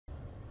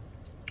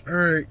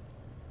Alright,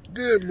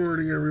 good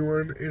morning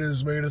everyone. It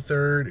is May the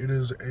 3rd. It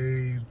is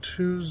a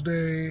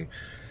Tuesday,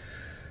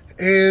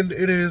 and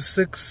it is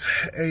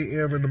 6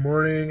 a.m. in the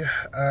morning.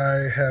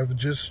 I have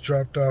just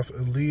dropped off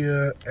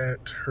Aaliyah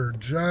at her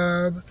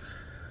job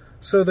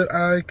so that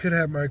I could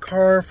have my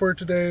car for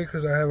today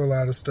because I have a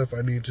lot of stuff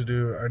I need to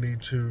do. I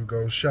need to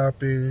go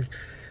shopping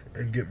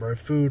and get my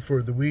food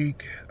for the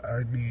week. I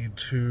need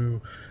to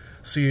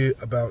see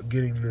about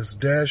getting this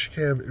dash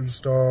cam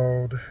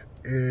installed,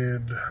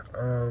 and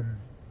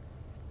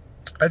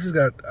I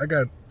gotta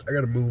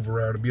move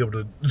around and be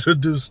able to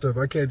do stuff.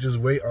 I can't just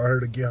wait on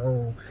her to get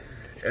home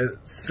at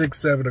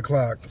 6-7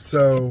 o'clock.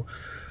 So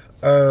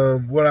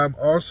what I'm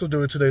also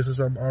doing today, since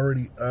I'm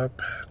already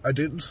up, I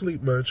didn't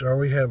sleep much. I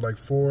only had like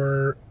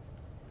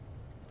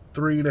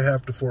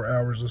 3.5 to 4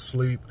 hours of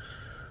sleep.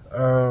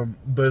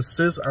 But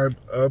since I'm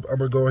up, I'm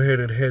gonna go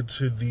ahead and head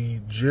to the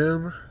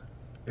gym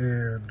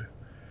and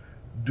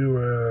do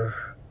a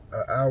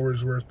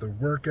hour's worth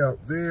of workout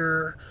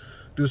there.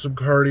 Do some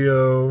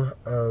cardio,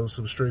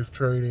 some strength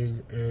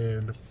training,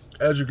 and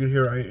as you can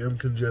hear, I am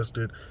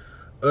congested.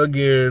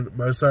 Again,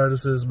 my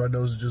sinuses, my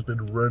nose has just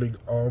been running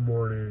all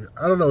morning.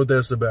 I don't know what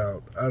that's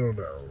about. I don't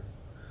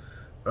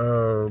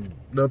know.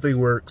 Nothing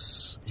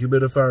works.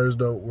 Humidifiers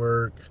don't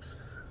work.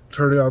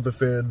 Turning off the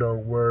fan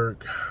don't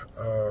work.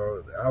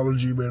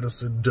 Allergy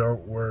medicine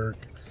don't work.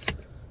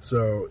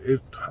 So, I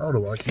don't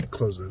know why I keep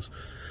closing this.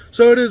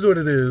 So it is what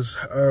it is.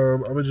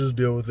 I'm going to just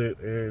deal with it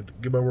and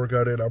get my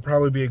workout in. I'll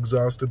probably be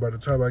exhausted by the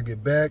time I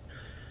get back.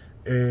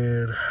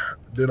 And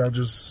then I'll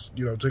just,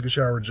 take a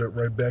shower, jump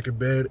right back in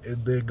bed,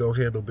 and then go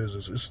handle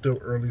business. It's still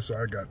early, so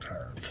I got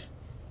time.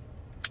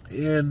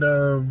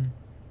 And,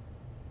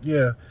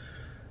 yeah,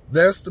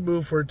 that's the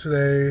move for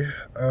today.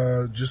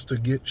 Just to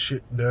get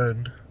shit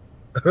done.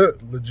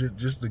 Legit,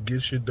 just to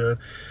get shit done.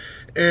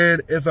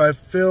 And if I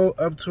feel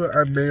up to it,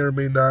 I may or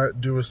may not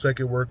do a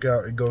second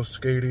workout and go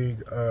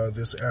skating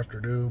this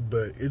afternoon,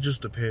 but it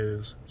just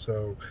depends.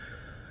 So,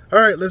 all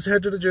right, let's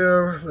head to the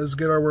gym. Let's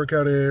get our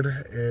workout in,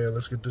 and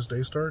let's get this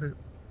day started.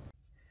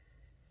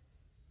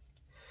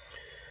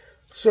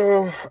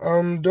 So,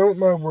 I'm done with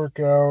my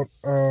workout.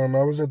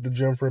 I was at the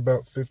gym for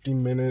about 50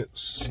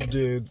 minutes,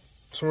 did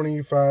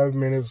 25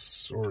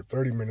 minutes or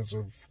 30 minutes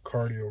of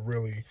cardio,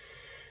 really,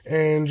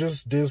 and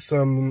just did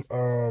some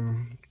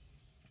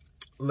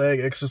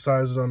leg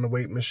exercises on the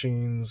weight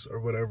machines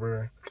or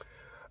whatever.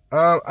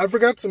 I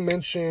forgot to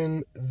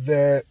mention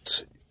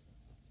that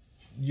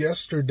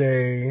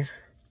yesterday,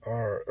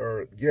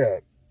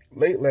 late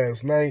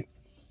last night,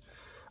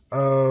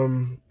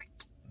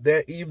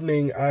 that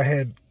evening I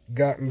had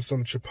gotten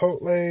some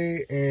Chipotle,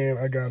 and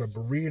I got a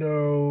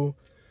burrito,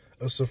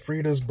 a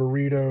Sofritas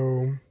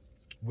burrito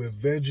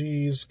with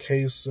veggies,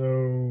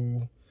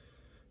 queso,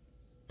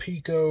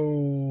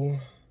 pico,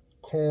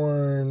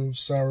 corn,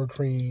 sour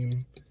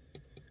cream,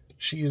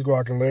 cheese,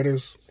 guac, and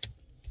lettuce.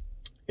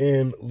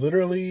 And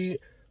literally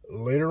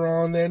later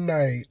on that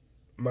night,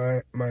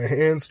 my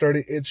hands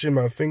started itching,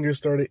 my fingers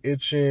started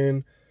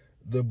itching,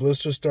 the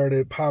blisters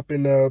started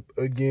popping up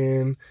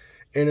again.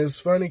 And it's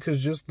funny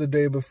because just the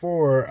day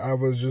before, I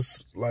was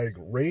just like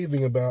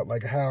raving about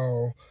like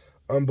how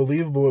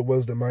unbelievable it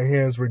was that my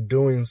hands were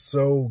doing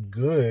so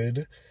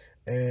good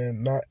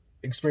and not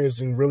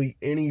experiencing really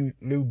any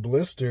new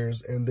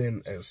blisters. And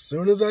then as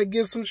soon as I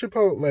get some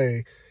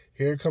Chipotle,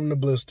 here come the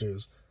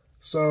blisters.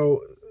 So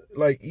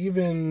like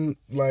even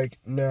like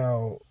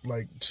now,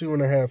 like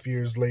 2.5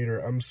 years later,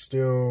 I'm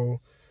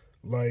still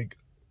like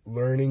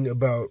learning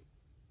about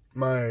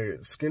my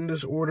skin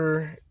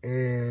disorder,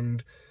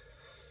 and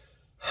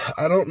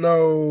I don't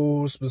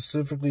know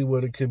specifically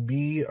what it could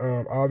be.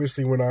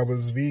 Obviously when I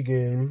was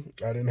vegan,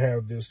 I didn't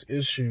have this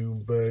issue,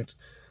 but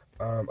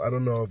I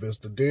don't know if it's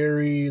the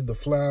dairy, the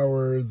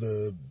flour,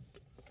 the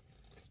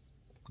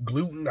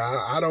gluten.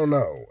 I don't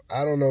know.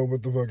 I don't know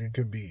what the fuck it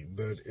could be,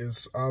 but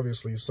it's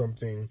obviously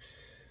something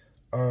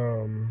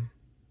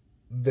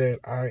that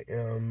I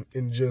am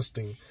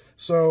ingesting.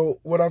 So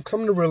what I've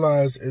come to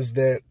realize is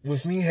that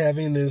with me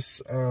having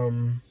this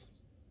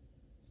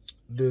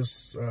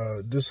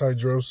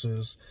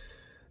dyshidrosis,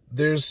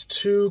 there's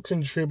two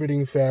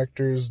contributing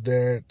factors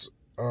that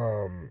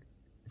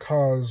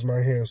cause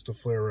my hands to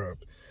flare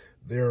up.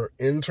 There are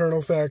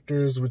internal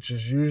factors, which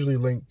is usually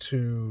linked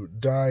to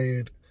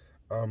diet.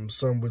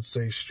 Some would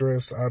say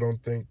stress. I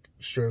don't think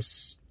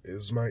stress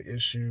is my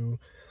issue.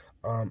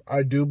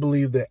 I do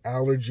believe that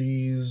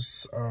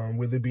allergies,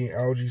 with it being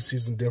allergy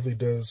season, definitely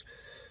does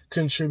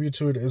contribute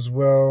to it as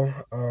well,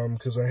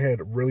 because I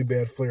had really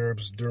bad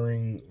flare-ups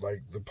during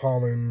like the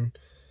pollen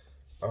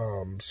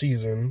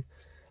season.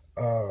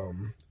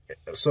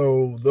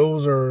 So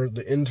those are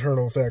the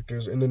internal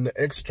factors, and then the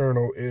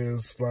external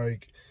is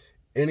like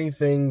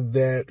anything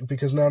that,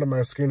 because now that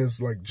my skin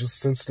is like just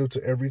sensitive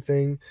to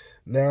everything,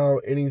 now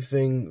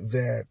anything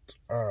that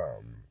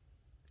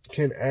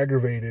can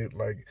aggravate it,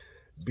 like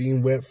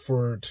being wet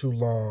for too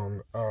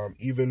long,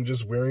 even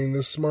just wearing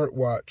this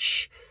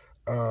smartwatch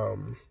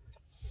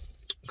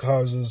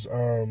causes,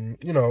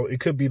 it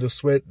could be the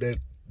sweat that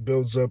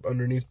builds up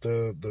underneath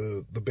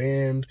the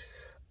band.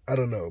 I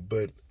don't know,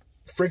 but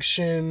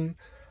friction,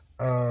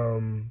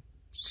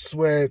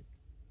 sweat,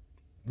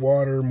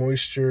 water,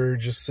 moisture,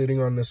 just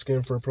sitting on the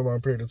skin for a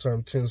prolonged period of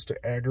time tends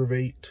to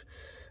aggravate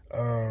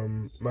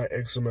my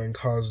eczema and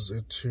causes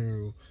it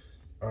to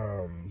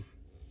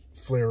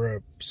flare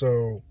up.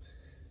 So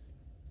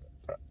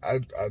I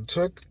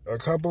took a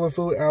couple of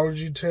food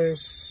allergy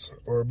tests,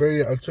 or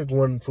maybe I took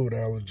one food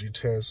allergy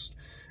test,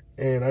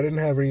 and I didn't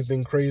have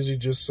anything crazy,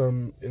 just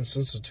some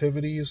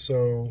insensitivity.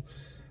 So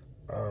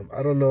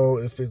I don't know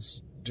if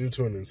it's due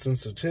to an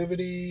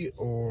insensitivity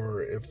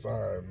or if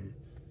I'm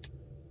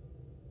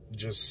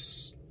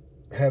just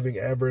having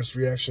adverse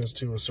reactions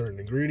to a certain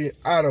ingredient.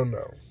 I don't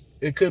know.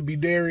 It could be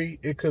dairy.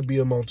 It could be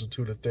a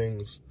multitude of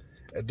things.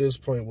 At this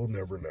point, we'll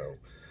never know.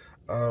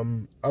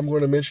 I'm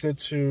going to mention it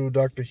to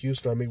Dr.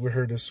 Houston. I'll meet with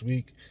her this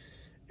week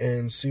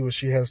and see what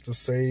she has to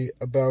say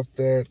about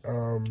that.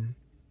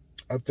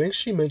 I think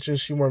she mentioned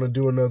she want to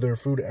do another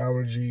food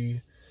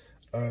allergy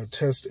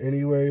test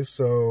anyway,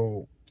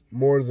 so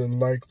more than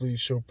likely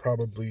she'll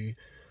probably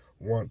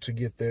want to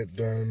get that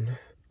done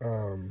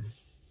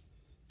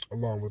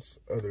along with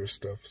other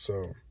stuff.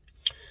 So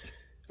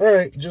all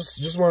right,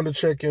 just wanted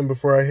to check in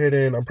before I head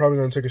in. I'm probably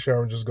going to take a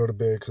shower and just go to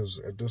bed because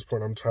at this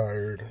point I'm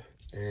tired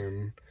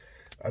and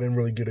I didn't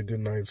really get a good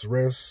night's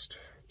rest.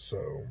 So,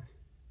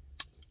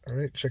 all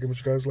right, check in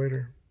with you guys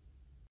later.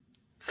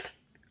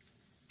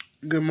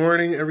 Good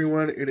morning,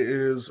 everyone. It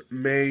is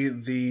May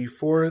the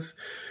 4th.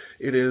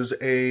 It is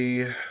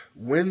a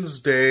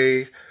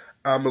Wednesday.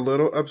 I'm a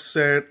little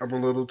upset. I'm a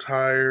little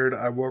tired.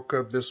 I woke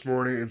up this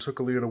morning and took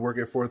Aaliyah to work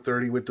at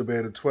 4:30, went to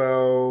bed at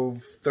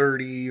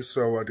 12:30,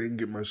 so I didn't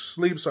get much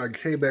sleep. So I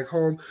came back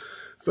home,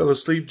 fell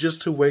asleep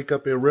just to wake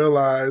up and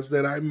realize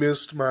that I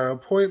missed my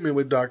appointment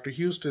with Dr.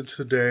 Houston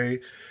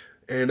today.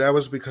 And that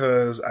was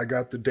because I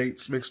got the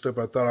dates mixed up.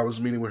 I thought I was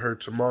meeting with her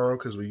tomorrow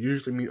because we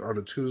usually meet on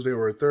a Tuesday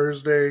or a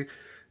Thursday.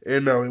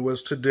 And no, it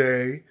was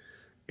today.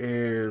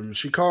 And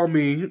she called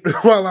me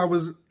while I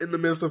was in the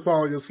midst of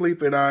falling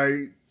asleep, and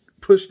I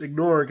pushed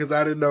ignore because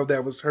I didn't know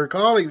that was her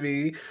calling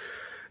me.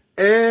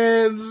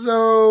 And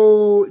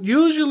so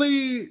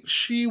usually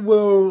she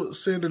will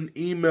send an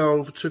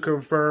email to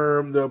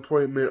confirm the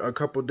appointment a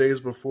couple days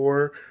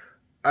before.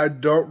 I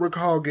don't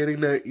recall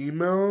getting that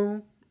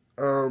email.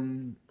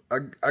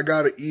 I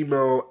got an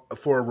email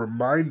for a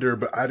reminder,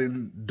 but I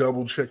didn't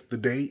double check the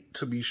date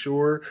to be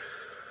sure.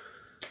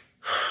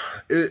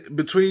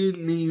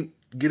 Between me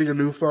getting a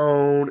new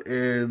phone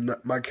and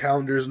my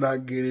calendar's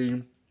not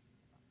getting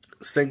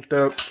synced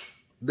up,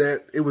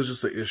 that it was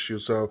just an issue.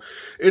 So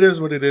it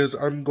is what it is.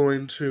 I'm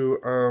going to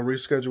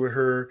reschedule with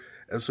her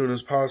as soon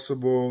as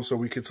possible so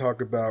we can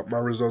talk about my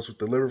results with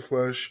the liver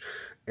flush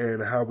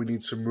and how we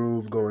need to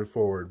move going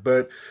forward.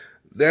 But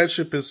that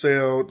ship has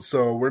sailed,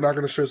 so we're not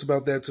going to stress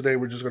about that today.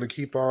 We're just going to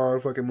keep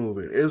on fucking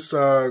moving. It's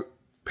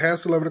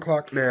past 11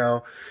 o'clock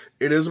now.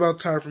 It is about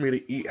time for me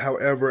to eat.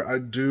 However, I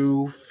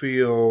do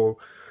feel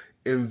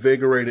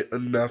invigorated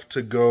enough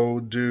to go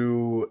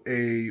do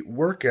a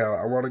workout.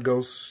 I want to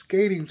go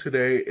skating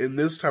today, and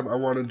this time I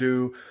want to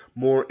do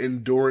more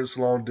endurance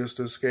long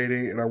distance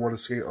skating, and I want to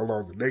skate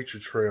along the nature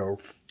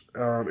trail.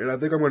 And I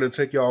think I'm going to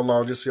take y'all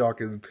along just so y'all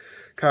can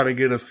kind of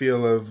get a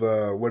feel of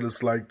what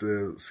it's like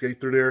to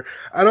skate through there.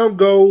 I don't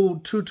go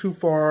too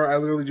far. I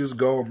literally just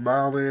go a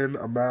mile in,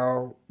 a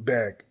mile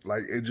back,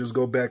 like it just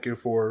go back and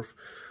forth.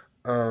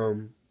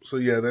 So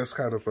yeah, that's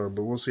kind of fun,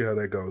 but we'll see how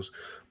that goes.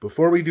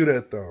 Before we do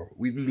that though,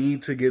 we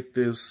need to get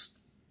this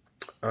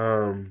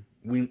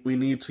we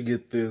need to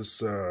get this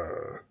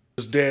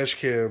this dash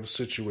cam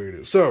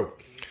situated. So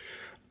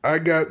I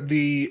got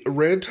the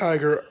Red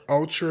Tiger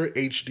Ultra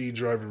HD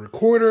driver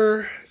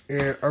recorder,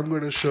 and I'm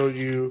going to show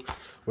you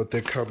what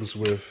that comes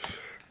with.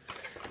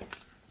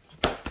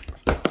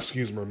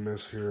 Excuse my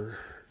mess here.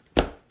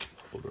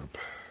 Hold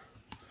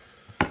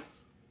up.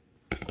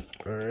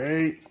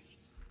 Alright.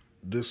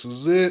 This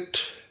is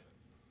it.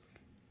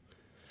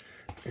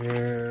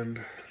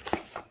 And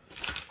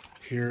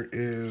here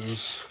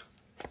is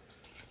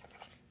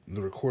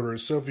the recorder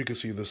itself. You can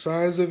see the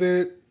size of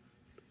it.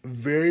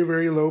 Very,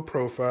 very low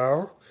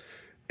profile.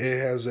 It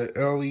has a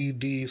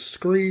LED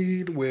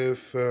screen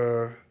with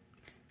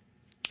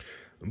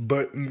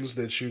buttons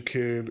that you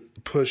can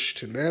push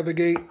to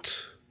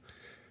navigate.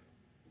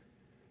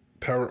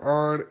 Power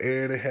on,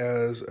 and it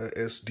has a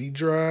SD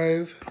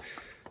drive.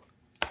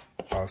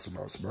 Awesome,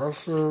 awesome,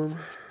 awesome.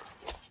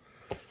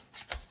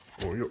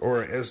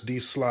 Or an SD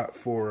slot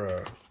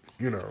for,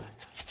 you know,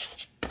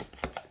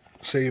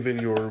 saving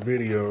your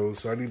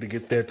videos. I need to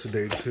get that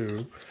today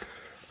too.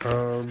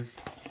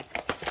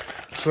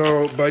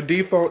 So by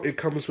default, it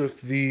comes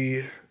with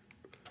the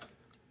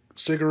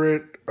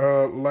cigarette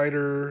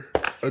lighter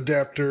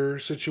adapter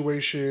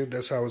situation.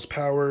 That's how it's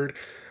powered.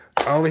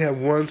 I only have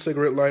one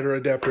cigarette lighter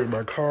adapter in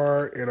my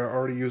car, and I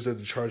already used it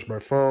to charge my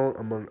phone,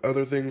 among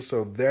other things,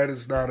 so that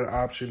is not an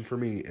option for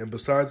me. And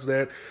besides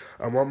that,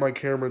 I want my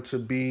camera to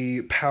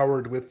be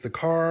powered with the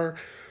car,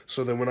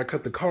 so that when I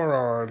cut the car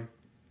on,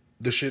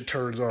 the shit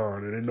turns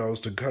on, and it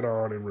knows to cut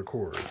on and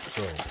record.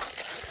 So,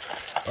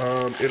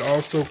 it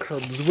also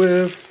comes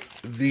with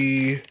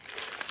the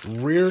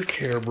rear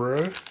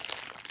camera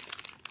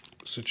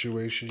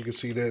situation. You can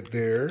see that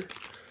there.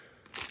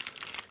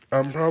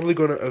 I'm probably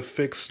going to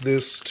affix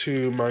this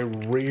to my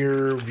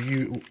rear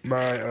view,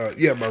 my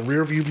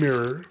rear view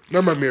mirror.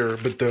 Not my mirror,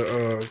 but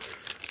the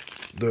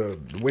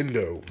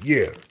window.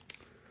 Yeah.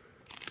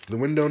 The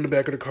window in the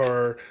back of the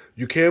car.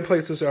 You can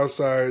place this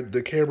outside.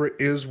 The camera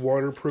is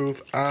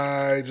waterproof.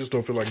 I just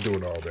don't feel like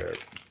doing all that.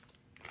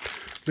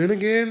 Then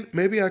again,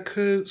 maybe I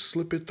could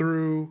slip it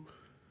through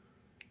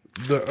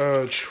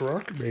the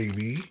trunk,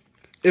 maybe.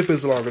 If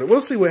it's long enough.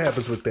 We'll see what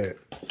happens with that.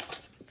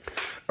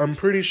 I'm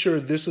pretty sure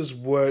this is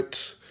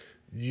what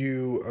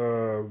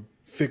you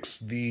fix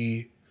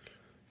the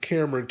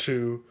camera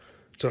to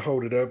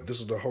hold it up.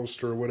 This is the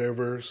holster or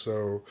whatever.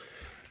 So,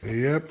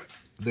 yep,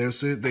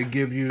 that's it. They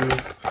give you,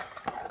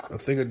 I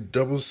think, a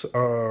double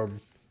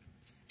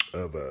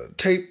of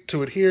tape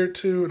to adhere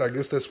to, and I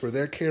guess that's for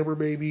that camera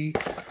maybe.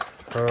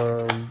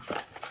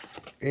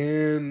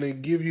 And they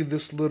give you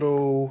this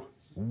little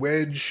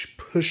wedge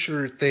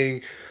pusher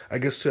thing, I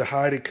guess, to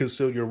hide and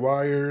conceal your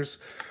wires.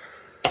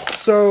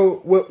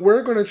 So what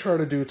we're going to try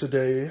to do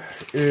today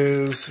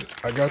is,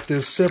 I got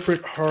this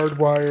separate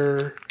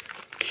hardwire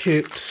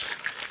kit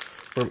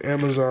from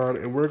Amazon,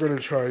 and we're going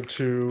to try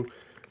to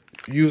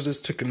use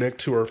this to connect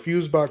to our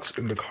fuse box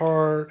in the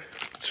car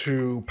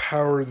to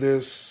power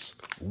this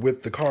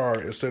with the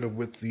car instead of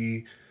with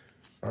the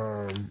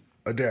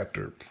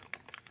adapter.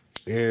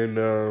 And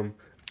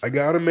I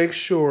got to make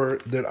sure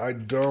that I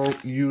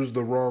don't use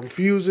the wrong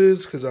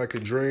fuses, because I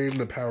could drain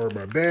the power of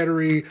my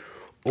battery,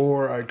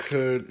 or I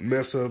could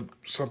mess up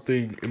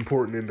something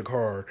important in the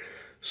car.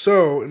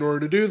 So, in order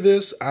to do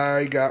this,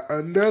 I got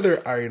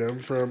another item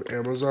from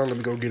Amazon. Let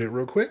me go get it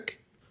real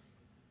quick.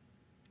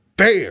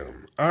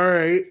 Bam!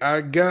 Alright,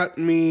 I got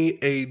me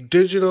a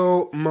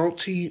digital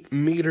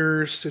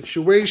multimeter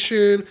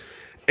situation.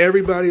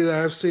 Everybody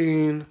that I've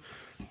seen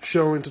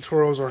showing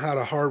tutorials on how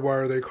to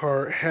hardwire their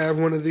car have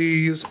one of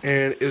these,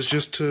 and it's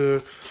just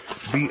to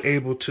be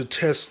able to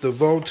test the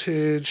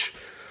voltage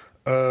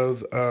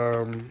of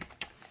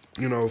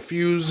you know,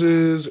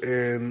 fuses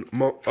and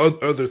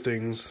other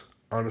things,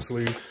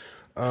 honestly.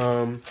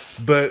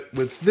 But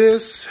with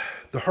this,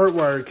 the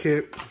hardwire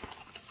kit,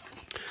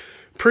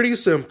 pretty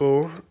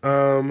simple.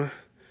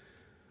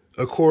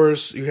 Of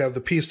course, you have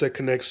the piece that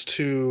connects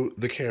to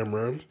the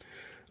camera.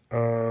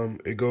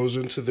 It goes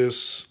into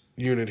this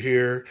unit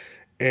here.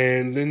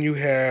 And then you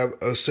have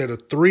a set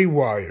of 3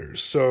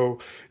 wires. So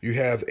you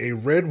have a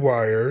red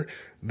wire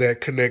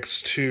that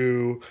connects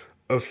to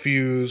a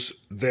fuse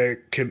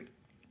that can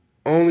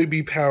only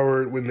be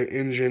powered when the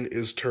engine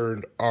is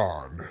turned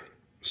on.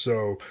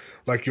 So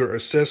like your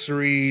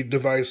accessory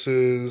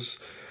devices,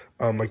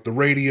 like the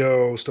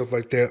radio, stuff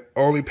like that,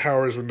 only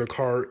powers when the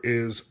car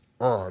is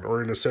on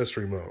or in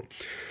accessory mode.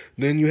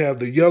 Then you have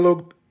the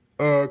yellow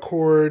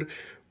cord,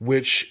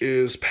 which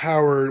is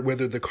powered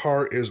whether the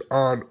car is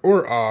on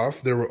or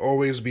off. There will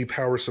always be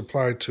power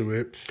supplied to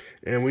it.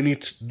 And we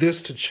need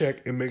this to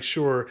check and make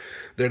sure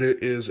that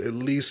it is at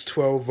least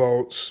 12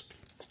 volts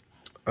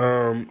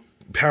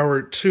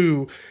powered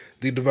to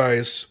the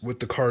device with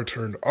the car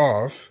turned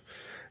off.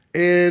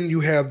 And you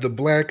have the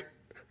black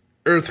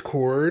earth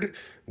cord,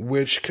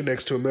 which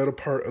connects to a metal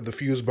part of the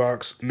fuse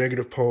box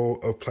negative pole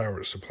of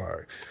power supply.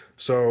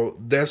 So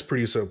that's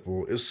pretty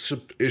simple. It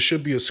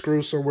should be a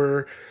screw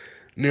somewhere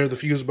near the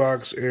fuse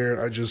box, and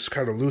I just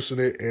kind of loosen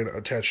it and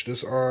attach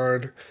this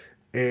on,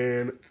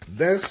 and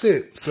that's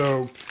it.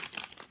 So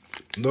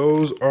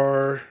those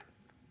are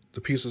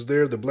the pieces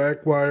there: the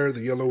black wire,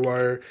 the yellow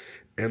wire,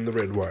 and the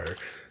red wire.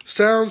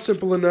 Sounds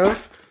simple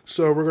enough.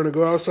 So we're going to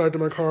go outside to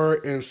my car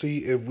and see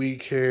if we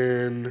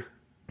can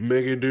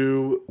make it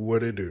do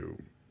what it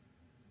do.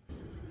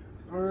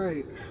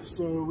 Alright,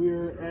 so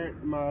we're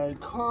at my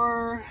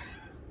car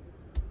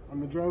on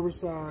the driver's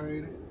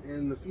side,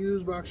 and the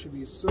fuse box should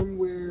be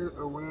somewhere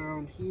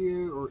around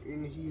here or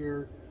in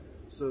here.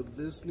 So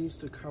this needs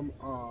to come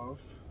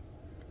off.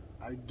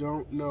 I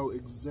don't know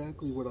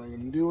exactly what I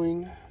am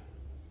doing.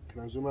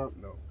 Can I zoom out?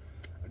 No.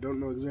 I don't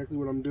know exactly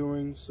what I'm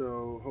doing,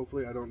 so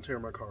hopefully I don't tear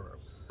my car up.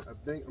 I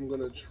think I'm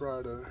gonna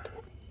try to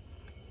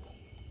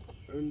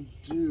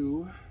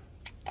undo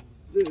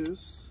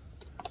this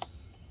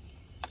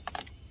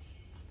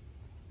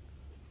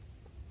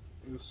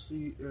and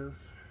see if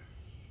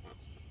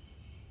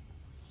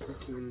we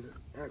can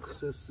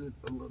access it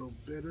a little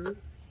better.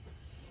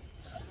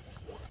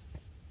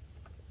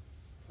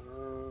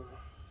 Oh,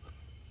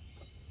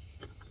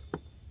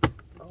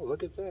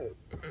 look at that.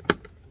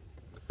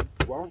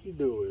 Won't he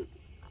do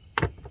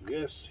it?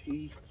 Yes,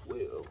 he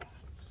will.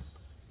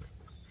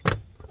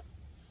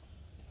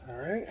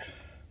 Alright,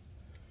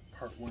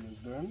 part 1 is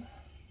done.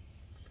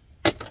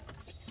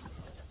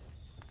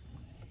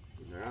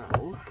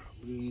 Now,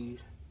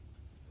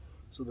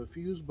 so the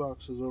fuse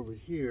box is over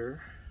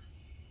here,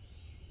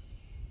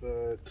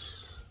 but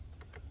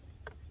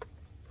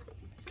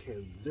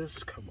can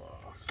this come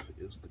off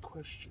is the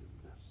question.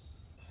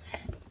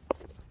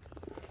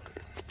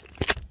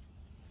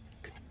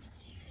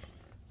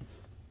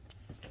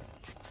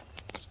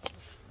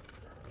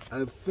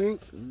 I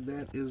think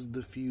that is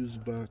the fuse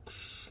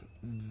box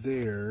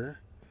there.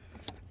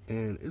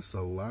 And it's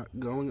a lot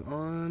going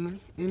on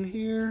in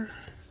here.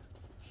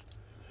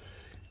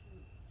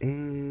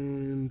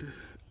 And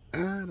I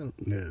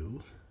don't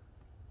know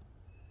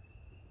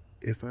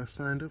if I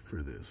signed up for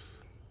this.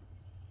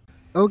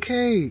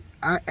 Okay,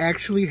 I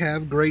actually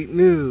have great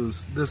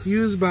news. The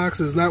fuse box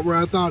is not where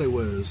I thought it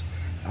was.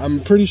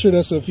 I'm pretty sure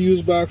that's a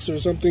fuse box or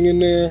something in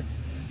there,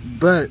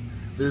 but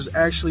there's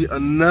actually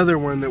another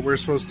one that we're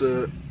supposed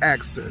to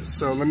access.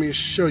 So let me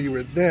show you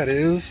where that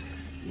is.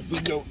 If we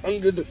go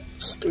under the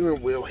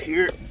steering wheel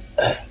here,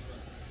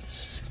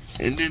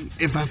 and then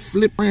if I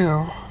flip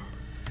around,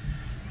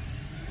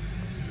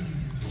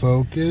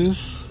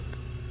 focus,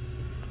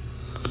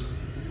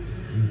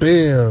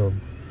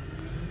 bam.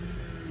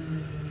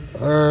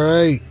 All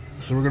right,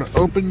 so we're gonna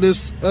open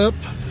this up.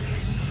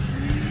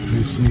 Let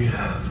me see.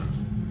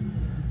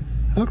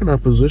 How can I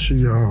position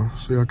y'all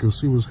so y'all can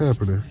see what's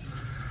happening?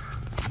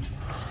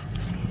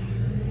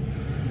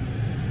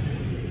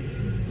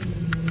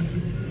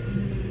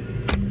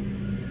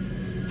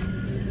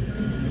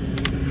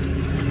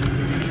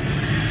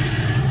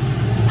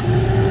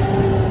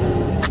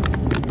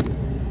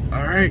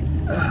 All right.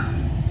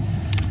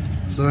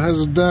 So it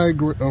has a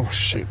diagram. Oh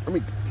shit! Let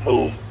me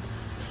move.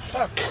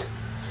 Fuck.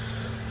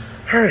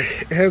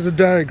 Alright, it has a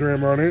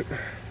diagram on it,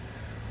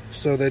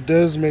 so that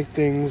does make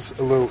things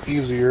a little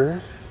easier.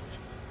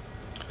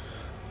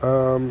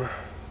 Hope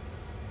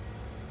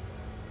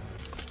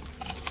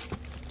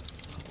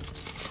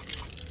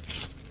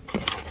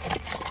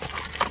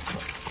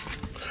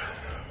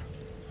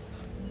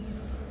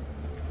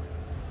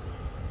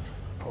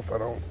I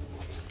don't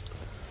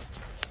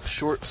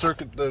short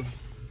circuit the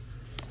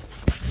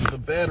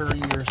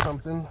battery or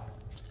something.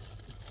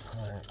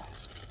 Alright.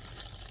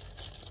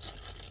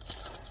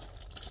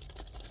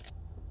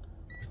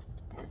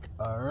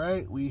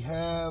 Alright, we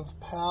have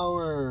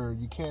power.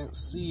 You can't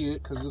see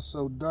it because it's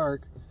so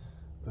dark,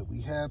 but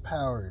we have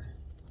power.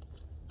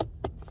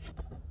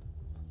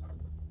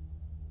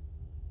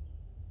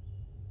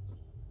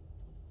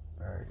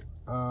 Alright,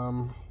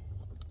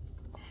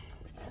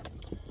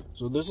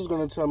 so this is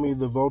going to tell me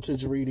the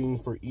voltage reading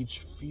for each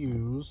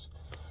fuse.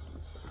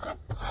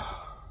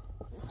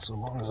 So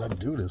long as I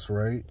do this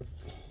right.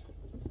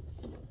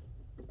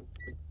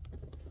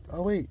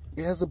 Oh wait,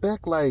 it has a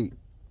backlight.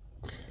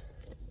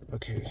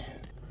 Okay.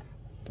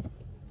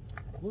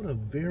 What a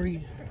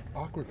very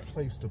awkward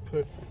place to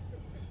put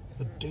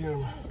the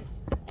damn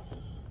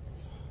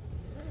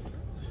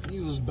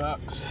fuse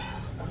box.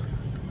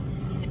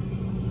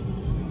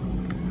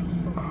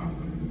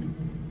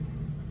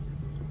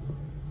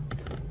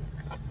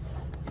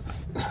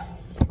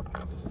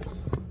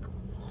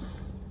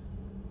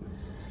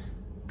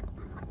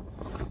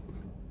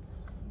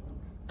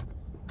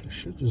 It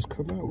should just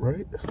come out,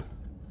 right?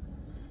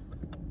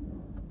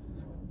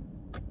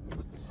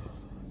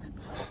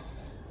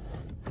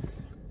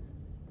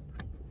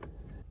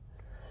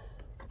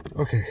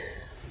 Okay,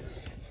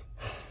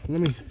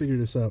 let me figure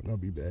this out and I'll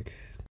be back.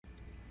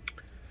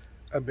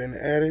 I've been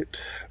at it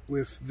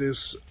with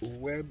this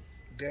web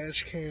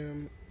dash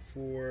cam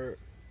for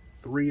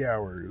 3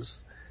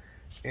 hours,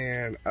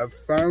 and I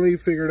finally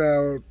figured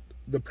out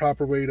the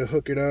proper way to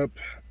hook it up,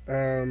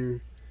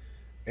 and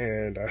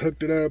I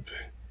hooked it up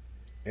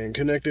and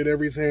connected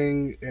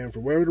everything, and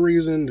for whatever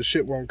reason the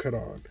shit won't cut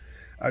on.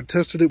 I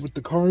tested it with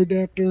the car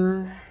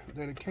adapter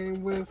that it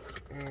came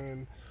with,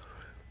 and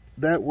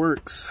that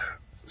works.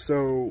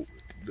 So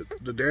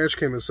the dash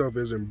cam itself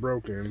isn't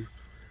broken.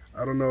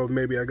 I don't know if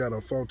maybe I got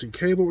a faulty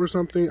cable or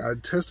something. I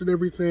tested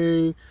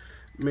everything,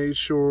 made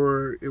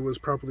sure it was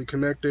properly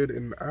connected,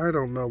 and I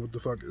don't know what the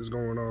fuck is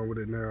going on with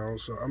it now.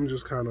 So I'm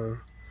just kind of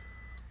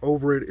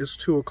over it. It's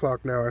 2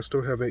 o'clock now. I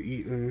still haven't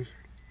eaten.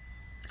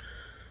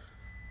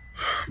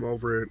 I'm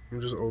over it. I'm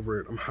just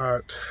over it. I'm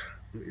hot.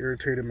 I'm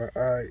irritated. My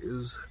eye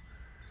is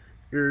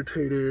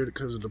irritated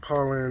because of the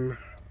pollen.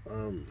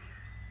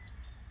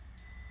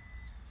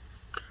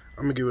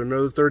 I'm gonna give it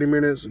another 30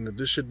 minutes, and if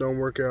this shit don't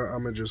work out,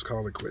 I'm gonna just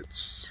call it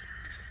quits.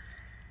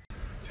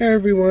 Hey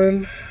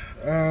everyone,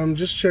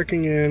 just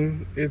checking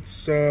in.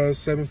 It's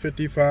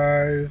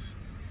 7:55.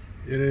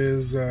 It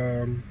is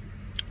the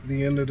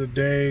end of the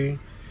day,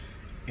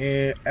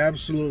 and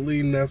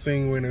absolutely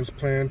nothing went as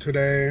planned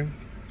today.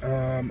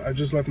 I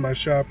just left my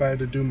shop. I had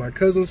to do my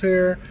cousin's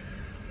hair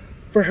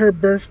for her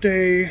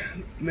birthday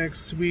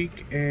next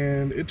week,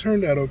 and it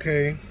turned out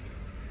okay.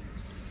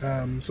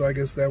 So I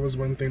guess that was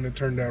one thing that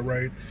turned out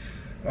right.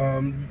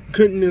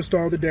 Couldn't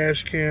install the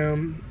dash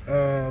cam.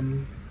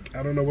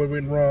 I don't know what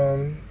went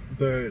wrong,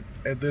 but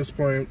at this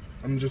point,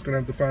 I'm just gonna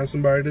have to find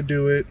somebody to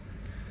do it.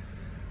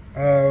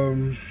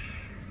 Then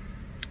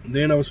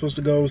I was supposed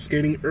to go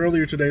skating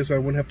earlier today, so I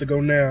wouldn't have to go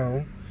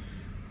now.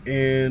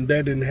 And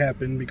that didn't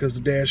happen because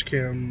the dash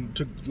cam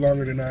took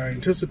longer than I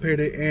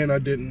anticipated, and I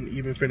didn't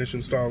even finish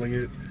installing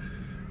it.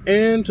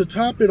 And to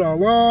top it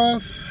all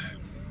off,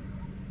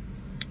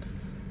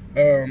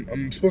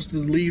 I'm supposed to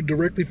leave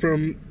directly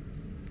from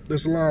the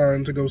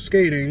salon to go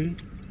skating,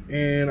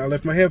 and I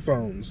left my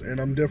headphones, and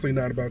I'm definitely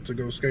not about to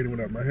go skating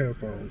without my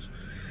headphones.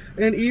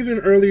 And even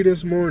early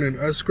this morning,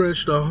 I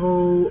scratched a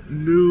whole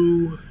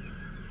new,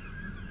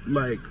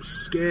 like,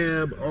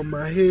 scab on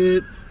my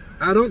head.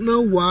 I don't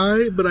know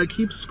why, but I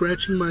keep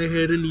scratching my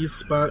head in these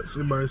spots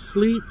in my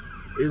sleep.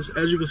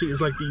 As you can see,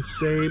 it's like the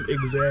same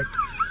exact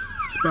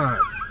spot,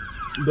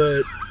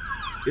 but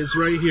it's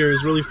right here.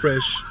 It's really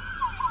fresh.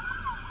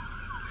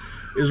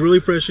 It's really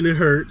fresh and it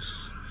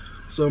hurts.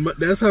 So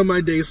that's how my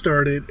day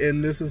started,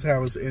 and this is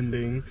how it's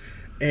ending.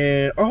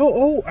 And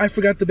oh, I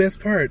forgot the best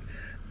part.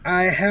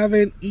 I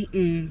haven't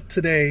eaten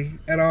today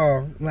at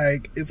all.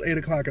 Like, it's 8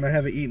 o'clock and I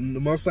haven't eaten. The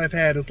most I've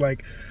had is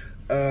like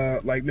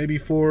maybe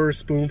 4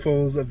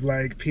 spoonfuls of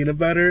like peanut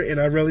butter, and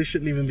I really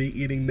shouldn't even be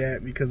eating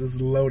that because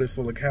it's loaded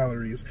full of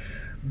calories.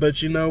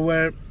 But you know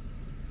what?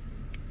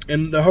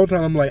 And the whole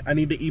time I'm like, I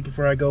need to eat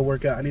before I go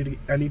work out. I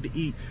need to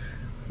eat.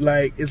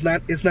 Like, it's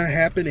not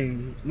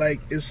happening. Like,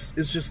 it's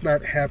just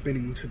not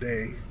happening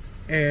today.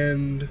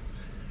 And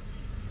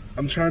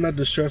I'm trying not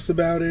to stress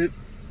about it,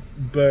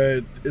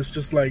 but it's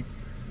just like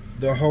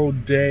the whole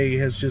day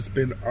has just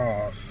been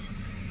off.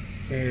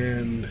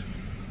 And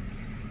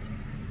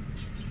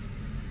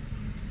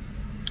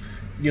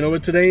you know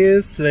what today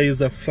is? Today is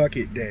a fuck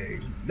it day.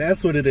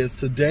 That's what it is.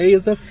 Today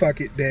is a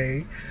fuck it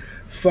day.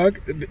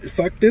 Fuck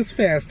this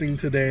fasting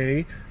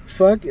today.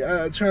 Fuck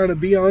trying to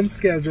be on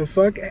schedule.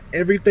 Fuck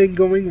everything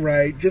going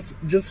right.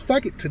 Just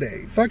fuck it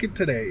today. Fuck it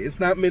today. It's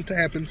not meant to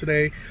happen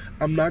today.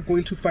 I'm not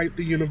going to fight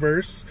the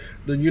universe.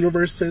 The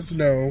universe says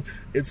no.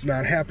 It's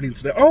not happening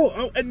today.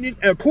 Oh, and then,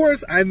 of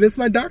course, I missed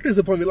my doctor's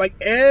appointment. Like,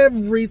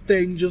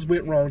 everything just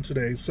went wrong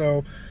today.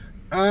 So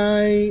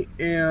I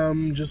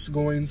am just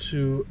going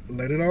to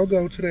let it all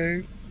go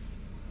today.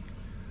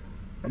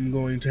 I'm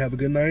going to have a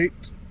good night,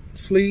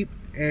 sleep,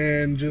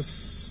 and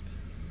just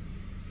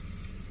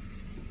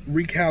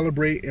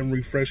recalibrate and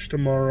refresh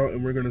tomorrow,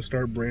 and we're going to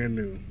start brand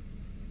new.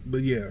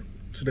 But yeah,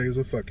 today's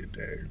a fuck it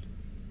day.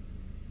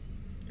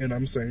 And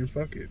I'm saying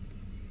fuck it.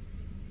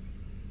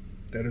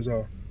 That is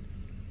all.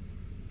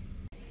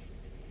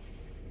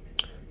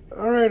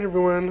 Alright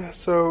everyone,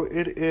 so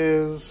it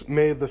is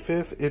May the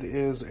 5th. It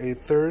is a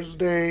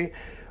Thursday.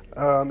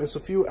 It's a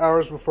few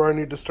hours before I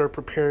need to start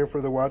preparing for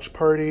the watch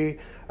party.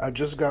 I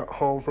just got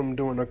home from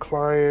doing a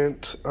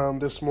client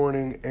this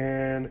morning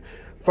and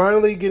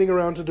finally getting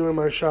around to doing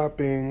my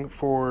shopping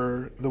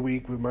for the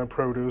week with my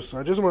produce. So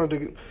I just wanted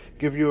to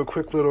give you a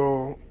quick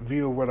little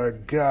view of what I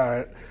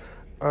got.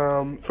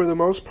 For the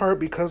most part,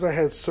 because I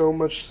had so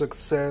much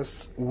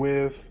success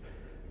with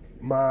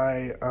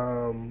my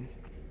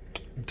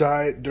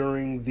diet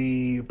during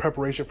the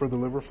preparation for the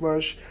liver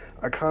flush,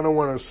 I kind of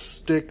want to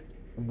stick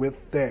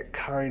with that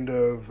kind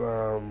of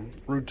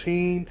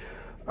routine.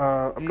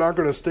 I'm not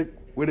going to stick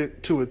with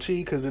it to a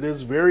T because it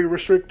is very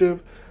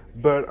restrictive,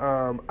 but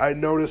I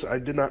noticed I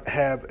did not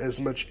have as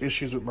much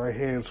issues with my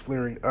hands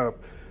flaring up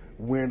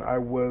when I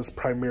was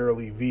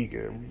primarily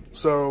vegan.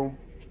 So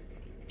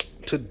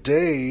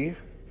today,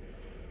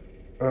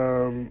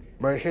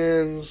 my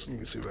hands, let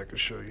me see if I can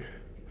show you.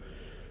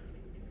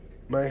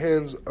 My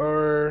hands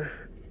are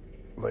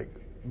like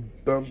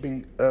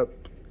bumping up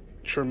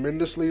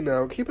tremendously.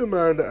 Now, keep in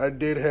mind that I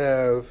did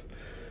have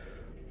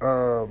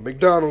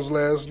McDonald's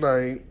last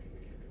night.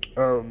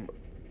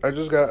 I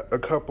just got a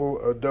couple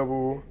of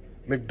double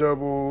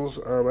McDoubles.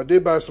 I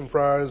did buy some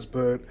fries,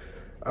 but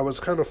I was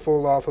kind of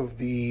full off of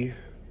the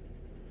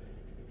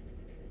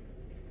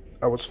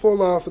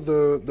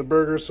the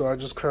burger, so I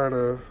just kind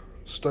of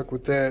stuck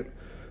with that.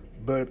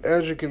 But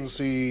as you can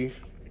see,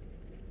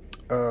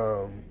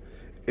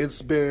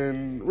 it's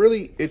been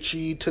really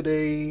itchy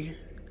today,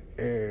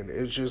 and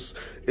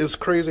it's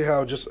crazy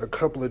how just a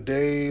couple of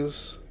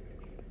days,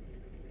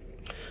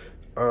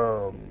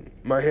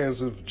 my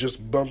hands have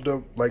just bumped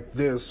up like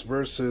this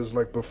versus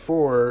like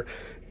before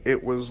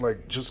it was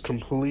like just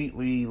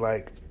completely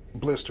like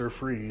blister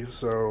free.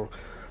 So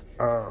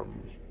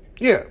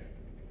yeah,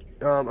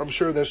 I'm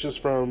sure that's just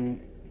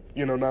from,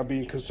 you know, not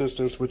being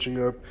consistent,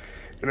 switching up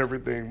and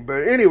everything.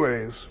 But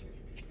anyways,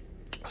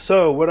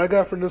 so what I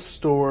got from the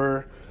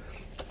store,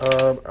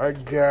 I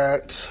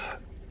got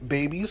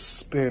baby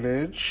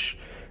spinach,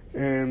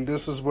 and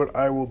this is what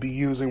I will be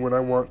using when I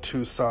want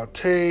to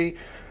saute,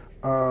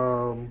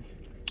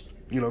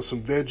 you know,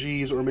 some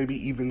veggies, or maybe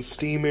even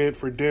steam it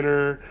for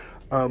dinner.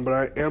 But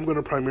I am going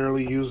to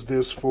primarily use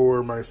this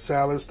for my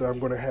salads that I'm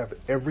going to have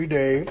every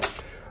day.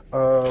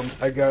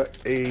 I got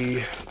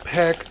a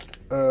pack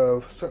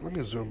of, let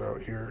me zoom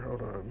out here,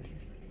 hold on.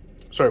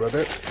 Sorry about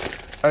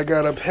that. I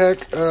got a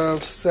pack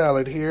of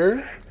salad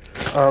here.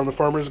 The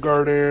Farmer's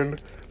Garden,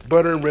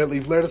 butter and red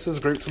leaf lettuces,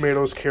 grape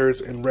tomatoes,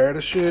 carrots, and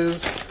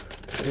radishes.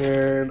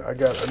 And I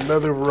got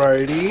another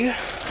variety,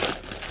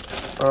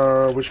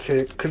 which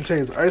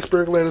contains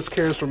iceberg lettuce,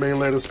 carrots, romaine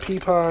lettuce, pea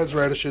pods,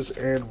 radishes,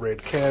 and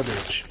red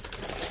cabbage.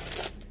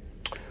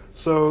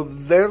 So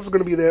that's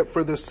going to be that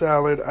for this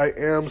salad. I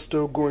am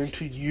still going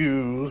to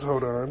use,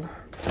 hold on,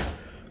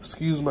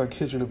 excuse my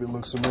kitchen if it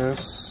looks a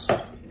mess.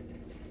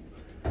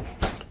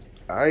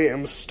 I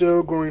am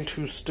still going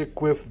to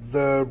stick with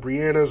the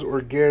Brianna's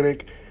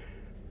Organic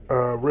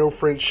real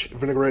French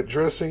vinaigrette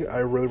dressing. I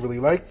really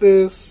like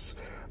this.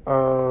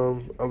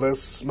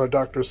 Unless my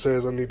doctor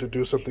says I need to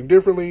do something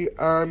differently,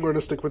 I'm going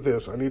to stick with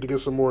this. I need to get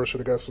some more. I should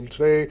have got some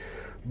today,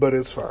 but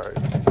it's fine.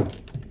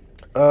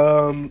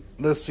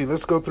 Let's see.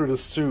 Let's go through the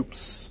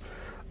soups.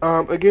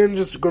 Again,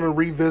 just going to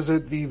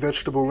revisit the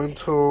vegetable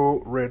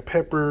lentil red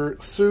pepper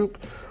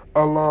soup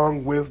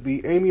along with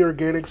the Amy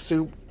organic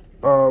soup.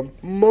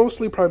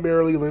 Mostly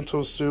primarily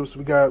lentil soups.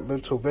 We got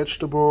lentil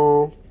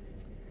vegetable.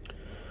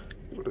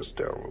 Put this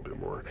down a little bit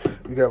more.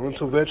 We got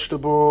lentil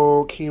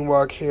vegetable,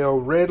 quinoa, kale,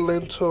 red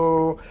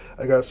lentil.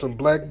 I got some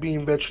black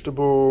bean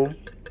vegetable.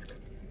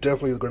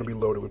 Definitely going to be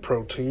loaded with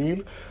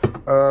protein.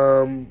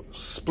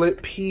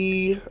 Split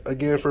pea,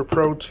 again for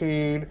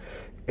protein,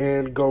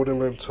 and golden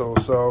lentil.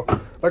 So,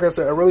 like I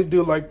said, I really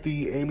do like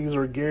the Amy's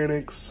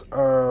Organics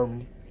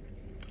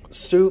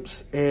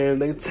soups,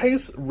 and they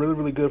taste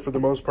really good for the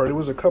most part. It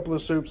was a couple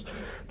of soups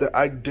that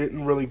I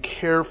didn't really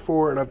care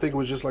for, and I think it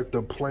was just like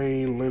the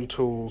plain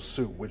lentil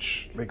soup,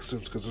 which makes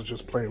sense because it's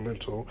just plain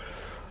lentil.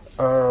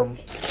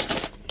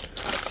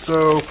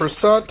 So for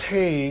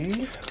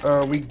sauteing,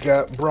 we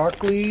got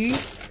broccoli,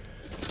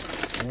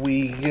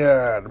 we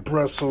got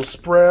Brussels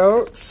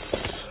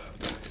sprouts,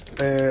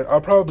 and I'll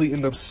probably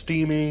end up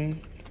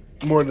steaming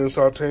more than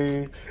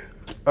sauteing.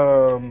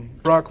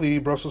 Broccoli,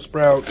 Brussels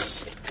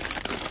sprouts,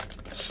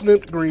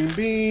 snipped green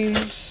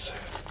beans,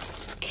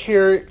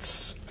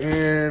 carrots,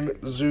 and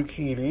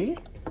zucchini.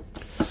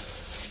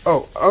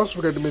 Oh, I also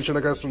forgot to mention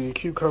I got some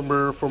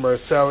cucumber for my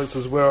salads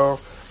as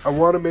well. I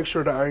want to make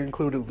sure that I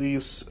include at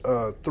least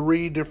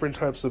 3 different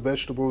types of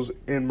vegetables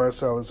in my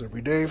salads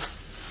every day.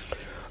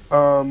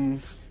 To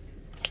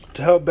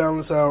help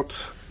balance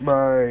out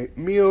my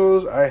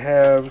meals, I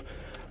have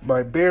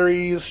my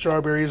berries,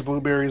 strawberries,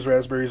 blueberries,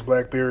 raspberries,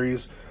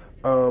 blackberries.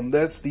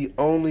 That's the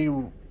only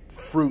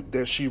fruit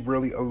that she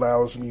really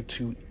allows me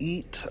to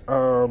eat.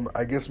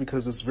 I guess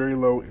because it's very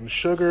low in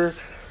sugar.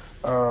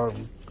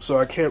 So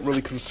I can't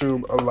really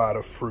consume a lot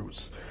of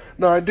fruits.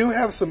 Now, I do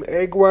have some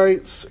egg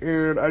whites,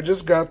 and I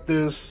just got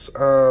this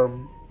for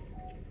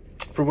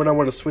when I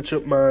want to switch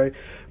up my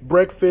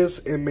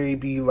breakfast, and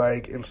maybe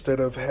like instead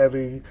of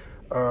having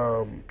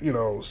you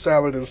know,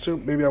 salad and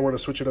soup, maybe I want to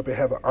switch it up and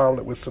have an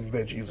omelet with some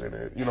veggies in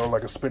it, you know,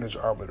 like a spinach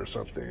omelet or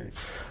something.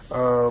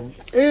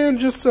 And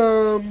just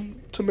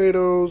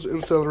tomatoes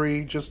and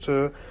celery just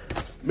to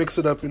mix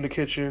it up in the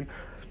kitchen.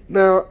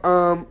 Now,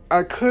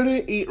 I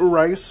couldn't eat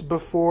rice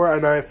before,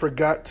 and I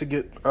forgot to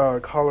get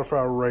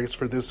cauliflower rice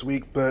for this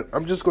week, but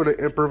I'm just going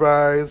to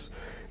improvise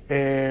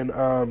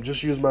and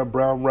just use my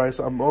brown rice.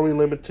 I'm only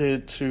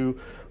limited to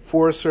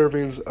 4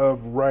 servings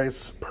of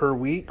rice per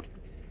week.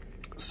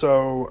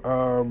 So,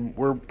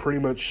 we're pretty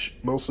much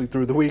mostly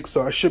through the week,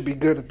 so I should be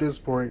good at this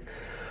point.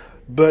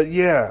 But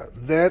yeah,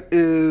 that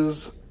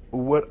is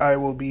what I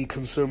will be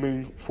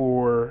consuming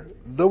for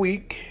the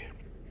week.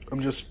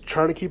 I'm just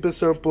trying to keep it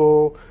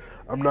simple.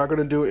 I'm not going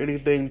to do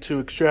anything too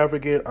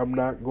extravagant. I'm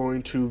not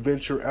going to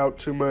venture out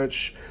too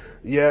much.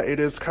 Yeah, it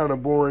is kind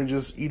of boring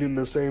just eating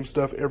the same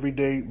stuff every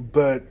day,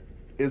 but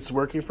it's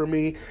working for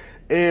me.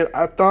 And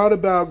I thought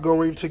about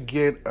going to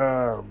get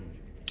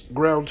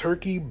ground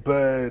turkey,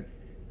 but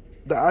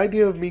the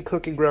idea of me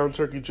cooking ground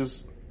turkey it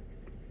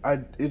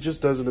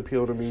just doesn't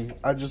appeal to me.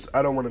 I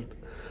don't want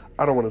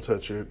to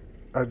touch it.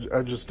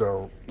 I just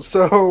don't.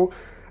 So,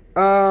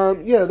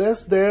 yeah,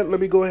 that's that. Let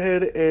me go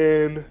ahead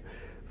and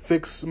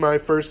fix my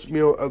first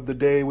meal of the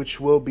day, which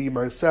will be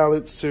my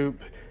salad,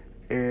 soup,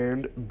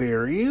 and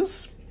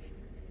berries.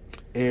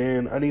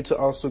 And I need to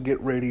also get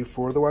ready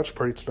for the watch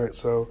party tonight,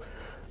 so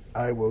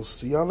I will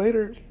see y'all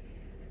later.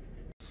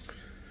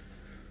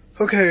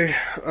 Okay,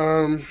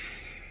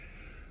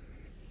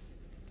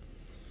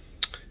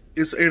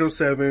 it's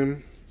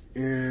 8:07,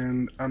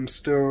 and I'm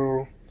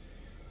still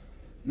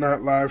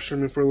not live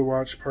streaming for the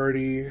watch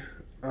party.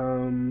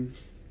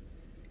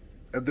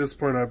 At this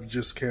point, I've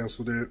just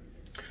canceled it.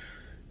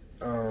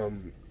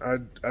 I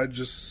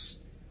just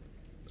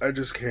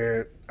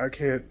can't. I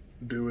can't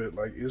do it.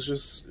 Like, it's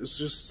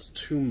just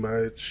too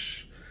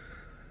much.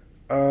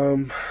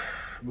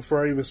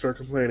 Before I even start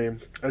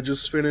complaining, I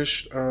just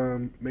finished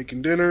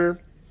making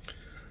dinner,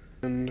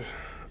 and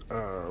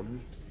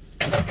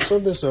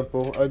something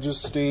simple. I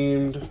just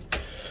steamed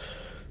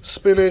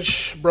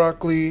spinach,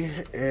 broccoli,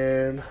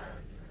 and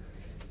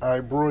I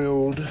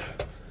broiled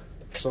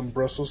some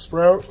Brussels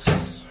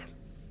sprouts.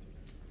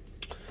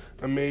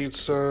 I made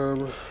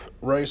some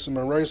rice in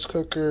my rice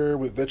cooker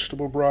with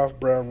vegetable broth,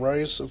 brown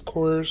rice, of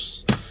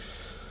course.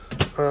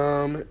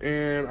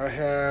 And I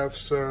have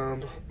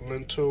some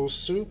lentil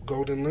soup,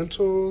 golden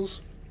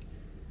lentils.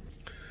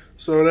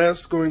 So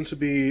that's going to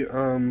be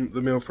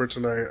the meal for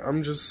tonight.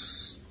 I'm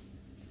just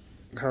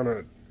kind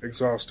of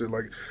exhausted.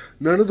 Like,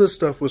 none of this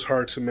stuff was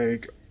hard to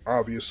make,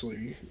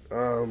 obviously.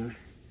 I'm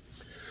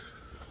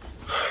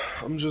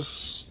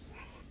just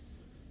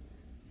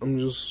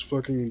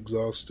fucking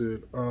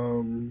exhausted.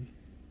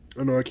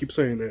 I know I keep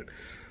saying that.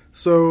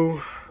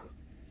 So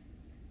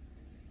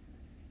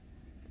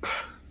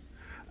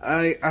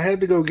I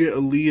had to go get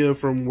Aaliyah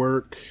from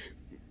work.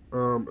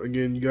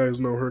 Again, you guys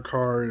know her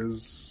car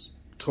is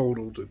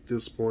totaled at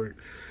this point.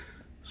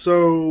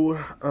 So,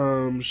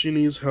 she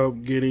needs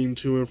help getting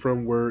to and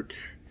from work.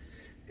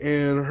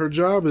 And her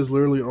job is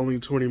literally only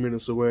 20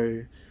 minutes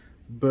away.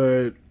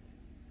 But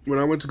when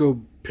I went to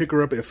go pick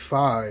her up at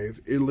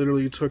 5, it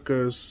literally took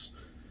us...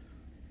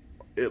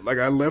 like,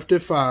 I left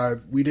at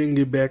 5. We didn't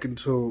get back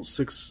until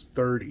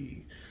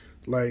 6:30.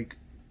 Like...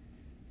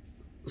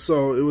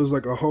 So it was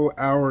like a whole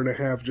hour and a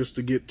half just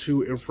to get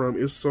to and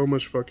from. It's so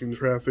much fucking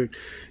traffic.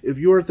 If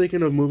you are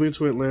thinking of moving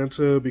to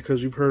Atlanta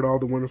because you've heard all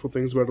the wonderful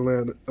things about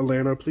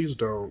Atlanta, please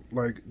don't.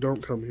 Like,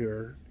 don't come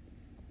here.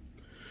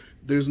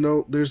 There's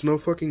no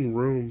fucking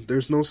room.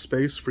 There's no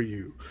space for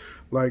you.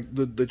 Like,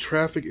 the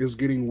traffic is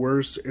getting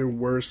worse and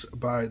worse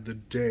by the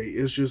day.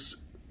 It's just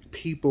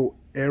people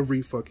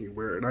every fucking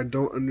where. And I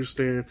don't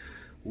understand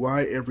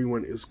why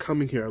everyone is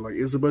coming here. Like,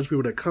 it's a bunch of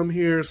people that come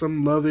here,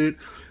 some love it,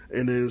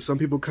 and then some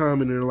people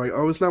come and they're like,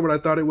 oh, it's not what I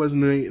thought it was,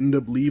 and they end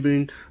up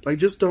leaving. Like,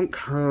 just don't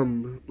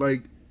come.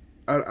 Like,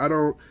 I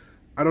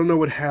don't know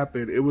what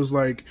happened. It was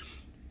like,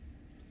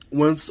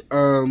 once,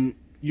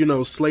 you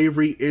know,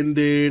 slavery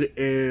ended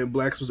and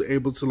blacks was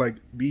able to, like,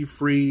 be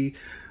free,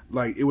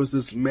 like, it was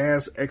this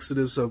mass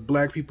exodus of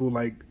black people,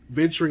 like,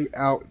 venturing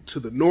out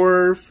to the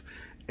north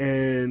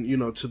and, you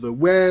know, to the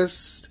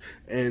west,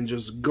 and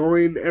just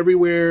going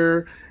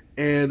everywhere.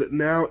 And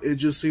now it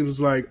just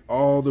seems like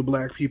all the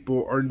black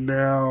people are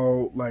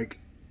now, like,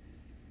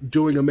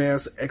 doing a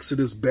mass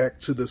exodus back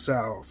to the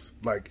south.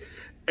 Like,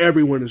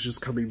 everyone is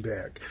just coming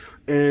back.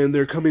 And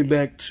they're coming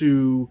back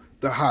to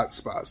the hot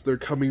spots. They're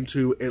coming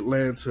to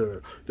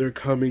Atlanta. They're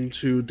coming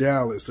to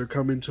Dallas. They're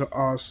coming to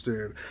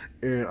Austin.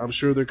 And I'm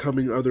sure they're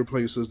coming other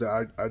places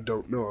that I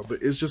don't know.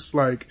 But it's just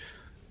like,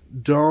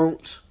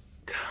 don't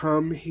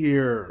come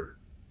here.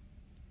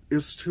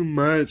 It's too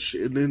much.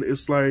 And then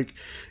it's like,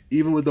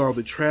 even with all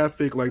the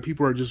traffic, like,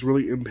 people are just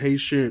really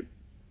impatient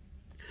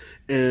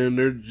and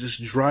they're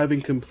just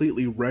driving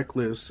completely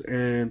reckless,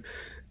 and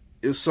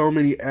it's so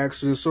many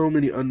accidents, so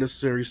many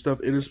unnecessary stuff,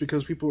 and it's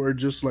because people are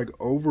just, like,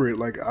 over it.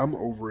 Like, I'm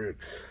over it.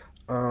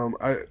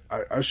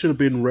 I should have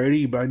been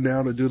ready by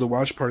now to do the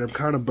watch party. I'm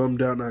kind of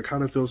bummed out, and I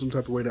kind of feel some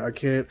type of way that I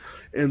can't.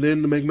 And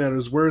then to make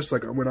matters worse,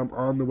 like, when I'm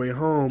on the way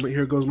home,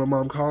 here goes my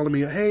mom calling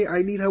me, hey,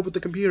 I need help with the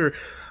computer.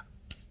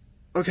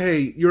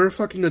 Okay, you're a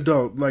fucking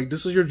adult. Like,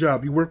 this is your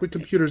job. You work with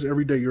computers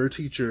every day. You're a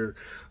teacher.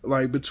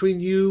 Like, between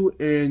you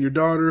and your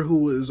daughter,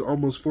 who is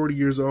almost 40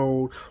 years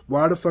old,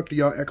 why the fuck do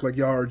y'all act like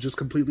y'all are just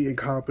completely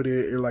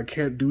incompetent and, like,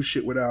 can't do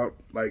shit without,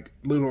 like,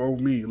 little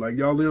old me? Like,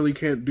 y'all literally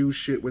can't do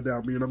shit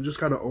without me, and I'm just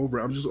kind of over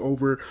it. I'm just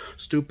over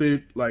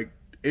stupid, like,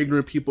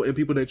 ignorant people and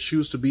people that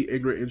choose to be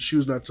ignorant and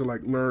choose not to,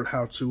 like, learn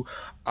how to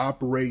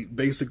operate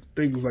basic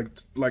things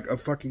like a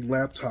fucking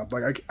laptop.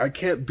 Like, I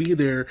can't be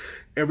there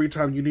every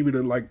time you need me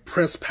to, like,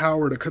 press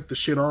power to cut the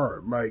shit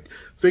on. Like,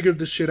 figure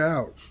this shit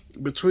out.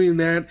 Between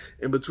that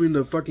and between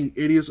the fucking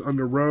idiots on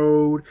the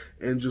road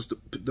and just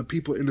the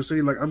people in the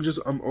city, like,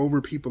 I'm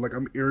over people. Like,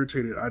 I'm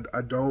irritated.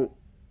 I don't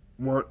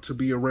want to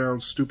be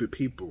around stupid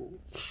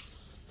people.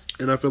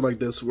 And I feel like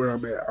that's where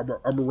I'm at.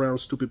 I'm around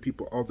stupid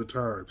people all the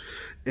time.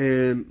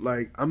 And,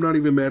 like, I'm not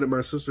even mad at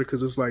my sister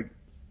because it's like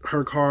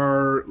her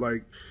car,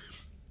 like,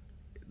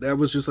 that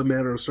was just a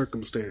matter of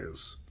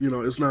circumstance. You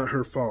know, it's not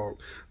her fault.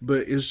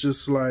 But it's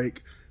just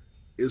like,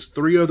 it's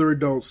 3 other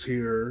adults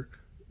here.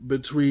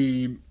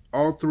 Between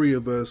all 3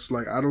 of us,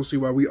 like, I don't see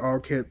why we all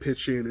can't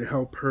pitch in and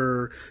help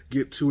her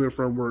get to and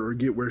from work or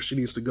get where she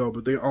needs to go.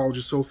 But they all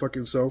just so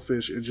fucking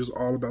selfish and just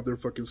all about their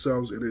fucking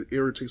selves, and it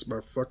irritates my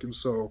fucking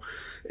soul.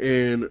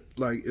 And,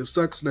 like, it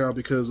sucks now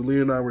because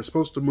Leah and I were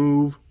supposed to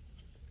move.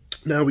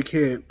 Now we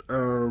can't.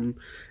 And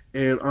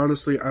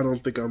honestly, I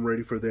don't think I'm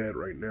ready for that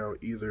right now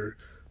either.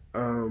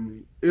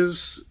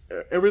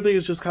 Everything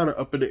is just kind of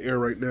up in the air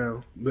right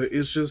now. But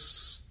it's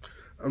just,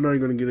 I'm not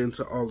even going to get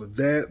into all of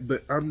that.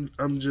 But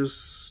I'm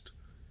just,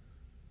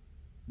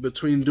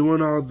 between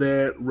doing all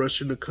that,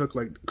 rushing to cook,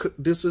 like,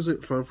 this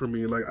isn't fun for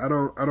me. Like, I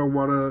don't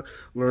want to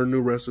learn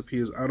new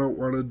recipes. I don't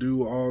want to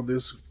do all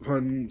this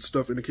fun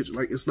stuff in the kitchen.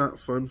 Like, it's not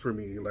fun for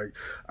me. Like,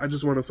 I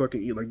just want to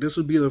fucking eat. Like, this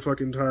would be the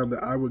fucking time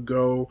that I would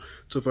go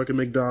to fucking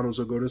McDonald's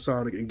or go to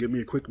Sonic and get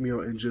me a quick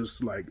meal and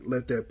just, like,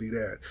 let that be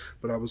that.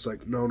 But I was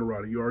like, no,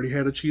 Narada, you already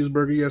had a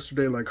cheeseburger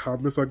yesterday. Like,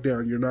 calm the fuck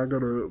down. You're not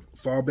going to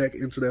fall back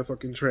into that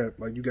fucking trap.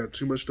 Like, you got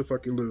too much to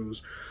fucking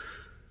lose.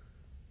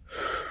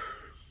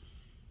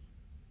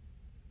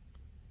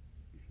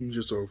 I'm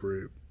just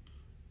over it.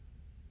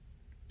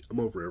 I'm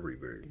over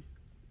everything.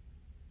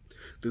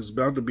 There's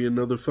about to be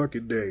another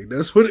fucking day.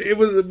 That's what it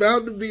was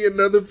about to be,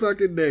 another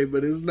fucking day,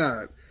 but it's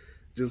not.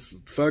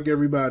 Just fuck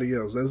everybody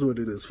else. That's what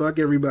it is. Fuck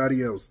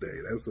everybody else day.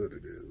 That's what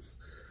it is.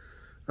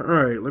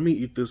 Alright, let me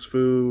eat this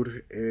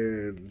food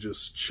and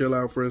just chill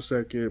out for a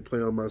second, play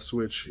on my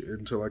Switch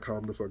until I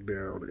calm the fuck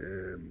down,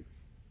 and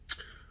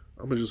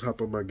I'm gonna just hop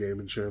on my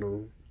gaming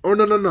channel. Oh,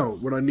 no.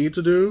 What I need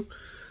to do,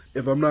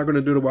 if I'm not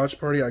gonna do the watch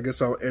party, I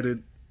guess I'll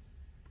edit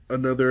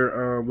another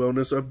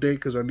wellness update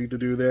because I need to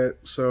do that.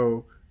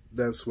 So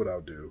that's what I'll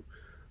do.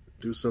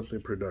 Do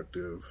something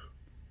productive.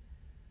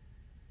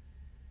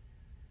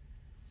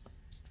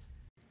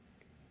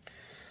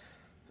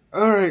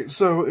 Alright,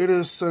 so it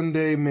is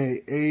Sunday, May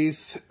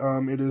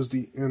 8th. It is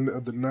the end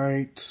of the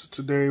night.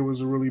 Today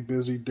was a really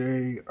busy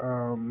day.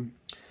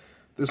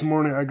 This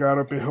morning I got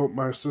up and helped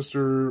my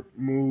sister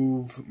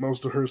move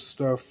most of her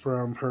stuff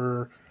from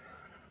her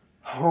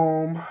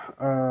home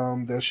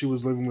that she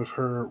was living with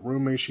her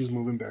roommate. She's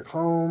moving back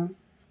home.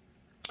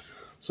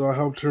 So I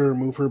helped her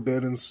move her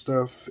bed and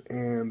stuff,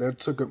 and that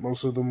took up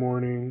most of the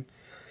morning.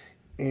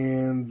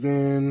 And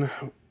then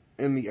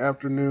in the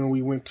afternoon,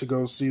 we went to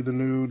go see the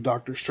new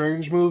Doctor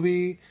Strange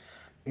movie.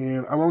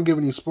 And I won't give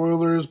any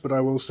spoilers, but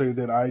I will say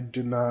that I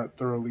did not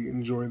thoroughly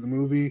enjoy the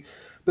movie.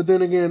 But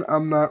then again,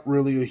 I'm not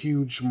really a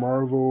huge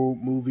Marvel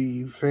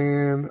movie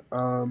fan.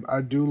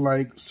 I do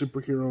like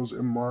superheroes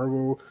in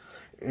Marvel,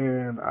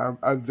 and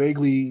I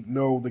vaguely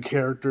know the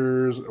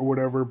characters or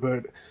whatever,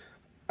 but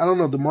I don't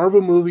know, the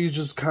Marvel movies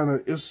just kind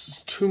of,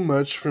 it's too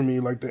much for me.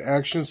 Like, the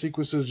action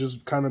sequences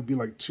just kind of be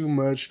like too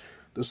much.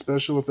 The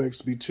special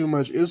effects be too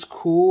much. It's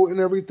cool and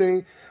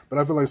everything, but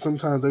I feel like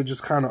sometimes they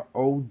just kind of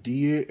OD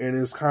it, and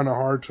it's kind of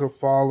hard to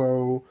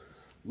follow,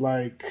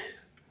 like,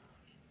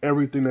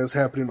 everything that's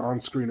happening on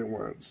screen at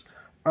once.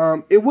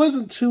 It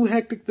wasn't too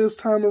hectic this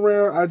time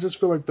around. I just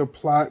feel like the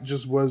plot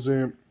just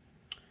wasn't,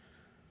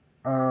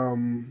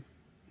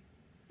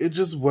 it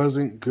just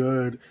wasn't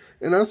good.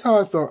 And that's how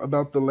I felt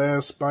about the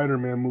last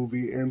Spider-Man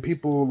movie, and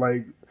people,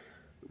 like,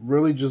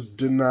 really just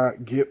did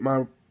not get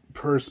my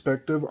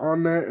perspective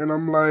on that. And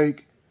I'm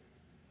like,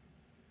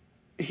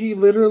 he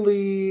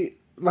literally,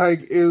 like,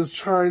 is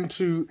trying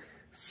to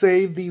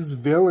save these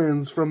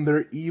villains from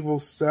their evil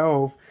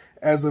self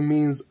as a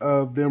means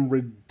of them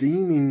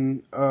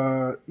redeeming,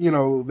 you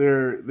know,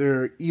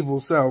 their evil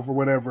self or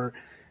whatever.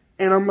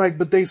 And I'm like,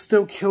 but they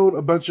still killed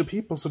a bunch of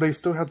people, so they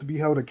still have to be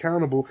held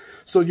accountable.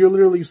 So you're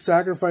literally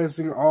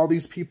sacrificing all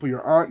these people,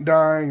 your aunt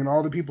dying and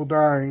all the people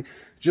dying,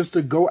 just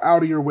to go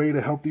out of your way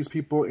to help these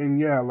people. And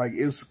yeah, like,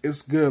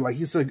 it's good. Like,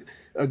 he's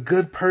a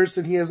good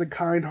person. He has a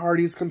kind heart.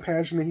 He's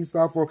compassionate. He's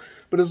thoughtful.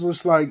 But it's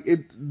just like,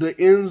 the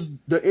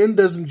end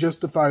doesn't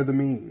justify the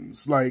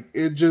means. Like,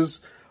 it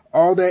just,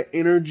 all that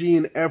energy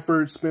and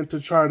effort spent to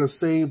try to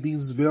save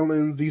these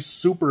villains, these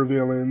super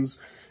villains,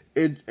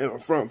 so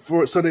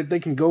that they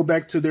can go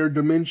back to their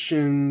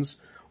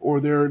dimensions or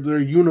their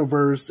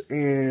universe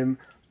and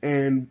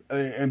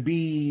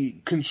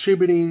be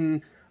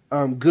contributing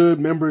good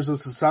members of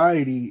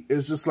society.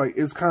 It's just like,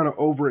 it's kind of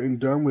over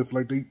and done with.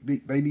 Like,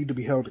 they need to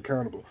be held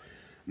accountable.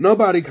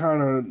 Nobody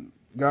kind of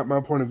got my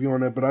point of view on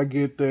that, but I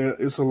get that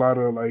it's a lot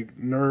of, like,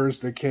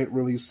 nerds that can't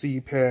really see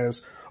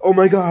past, oh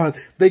my god,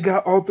 they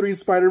got all three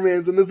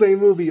Spider-Mans in the same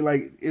movie.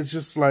 Like, it's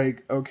just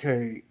like,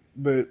 okay,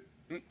 but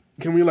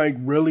can we, like,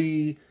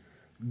 really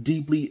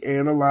deeply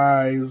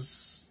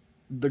analyze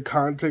the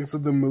context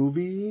of the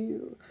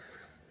movie?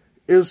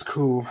 It's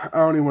cool. I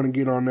don't even want to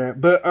get on that.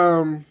 But,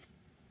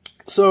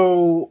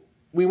 so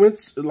we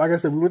went, like I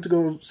said, we went to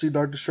go see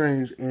Doctor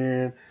Strange,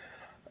 and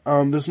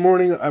this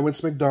morning I went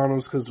to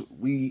McDonald's because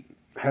we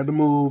had to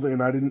move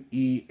and I didn't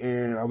eat,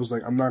 and I was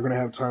like, I'm not going to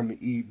have time to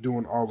eat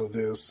doing all of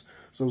this.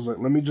 So I was like,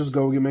 let me just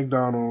go get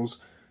McDonald's.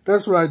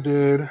 That's what I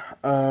did.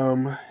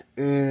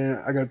 And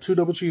I got 2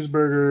 double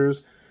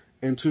cheeseburgers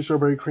and 2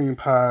 strawberry cream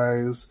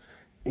pies,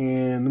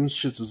 and them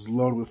shits is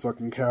loaded with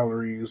fucking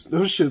calories.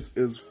 Those shits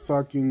is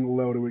fucking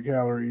loaded with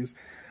calories.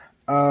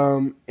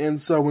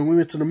 And so when we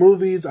went to the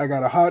movies, I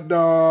got a hot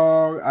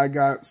dog, I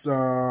got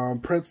some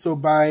pretzel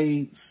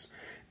bites,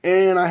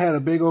 and I had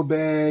a big old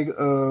bag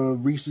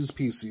of Reese's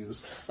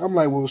Pieces. I'm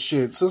like, well,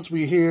 shit, since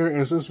we here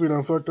and since we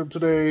done fucked up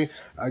today,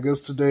 I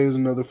guess today is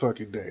another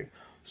fucking day.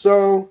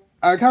 So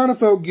I kind of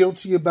felt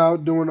guilty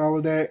about doing all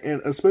of that,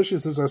 and especially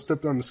since I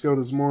stepped on the scale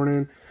this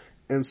morning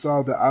and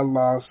saw that I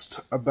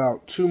lost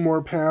about 2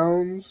 more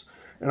pounds.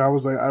 And I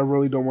was like, I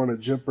really don't want to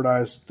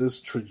jeopardize this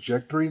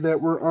trajectory that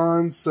we're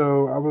on.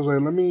 So I was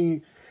like, let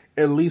me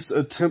at least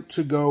attempt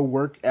to go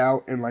work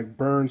out and, like,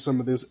 burn some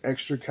of this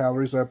extra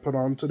calories I put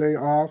on today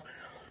off.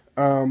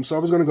 So I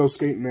was going to go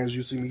skating as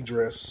you see me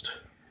dressed.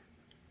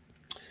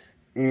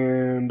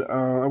 And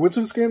I went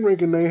to the skating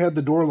rink and they had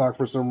the door locked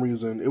for some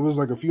reason. It was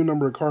like a few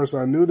number of cars, so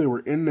I knew they were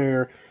in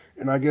there.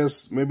 And I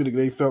guess maybe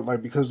they felt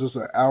like because it's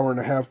an hour and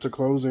a half to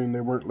closing,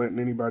 they weren't letting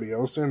anybody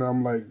else in.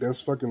 I'm like,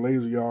 that's fucking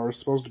lazy. Y'all are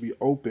supposed to be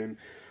open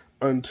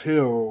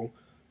until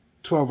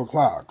 12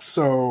 o'clock.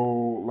 So,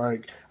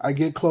 like, I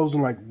get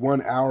closing like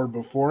 1 hour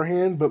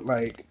beforehand, but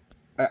like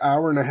an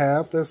hour and a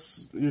half,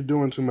 you're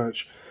doing too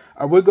much.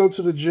 I would go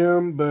to the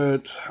gym,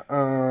 but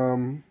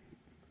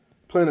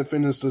Planet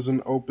Fitness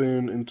doesn't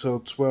open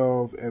until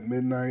 12 at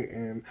midnight,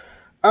 and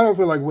I don't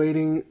feel like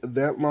waiting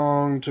that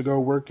long to go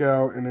work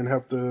out and then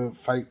have to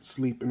fight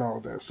sleep and all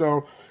of that.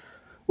 So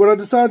what I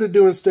decided to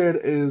do instead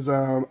is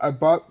I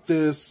bought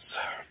this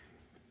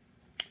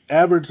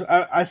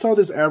I saw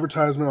this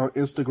advertisement on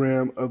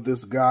Instagram of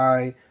this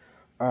guy.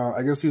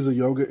 I guess he's a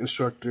yoga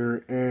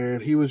instructor,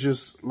 and he was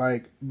just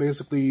like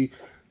basically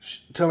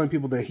telling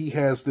people that he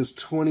has this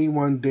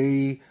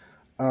 21-day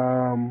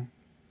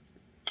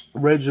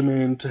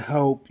regimen to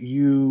help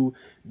you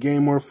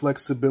gain more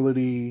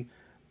flexibility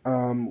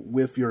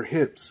with your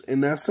hips.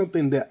 And that's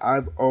something that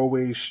I've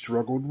always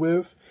struggled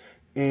with.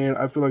 And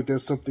I feel like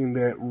that's something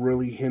that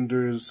really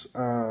hinders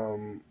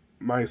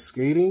my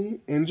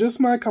skating and just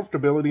my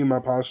comfortability and my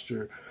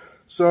posture.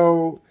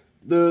 So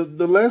the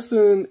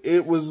lesson,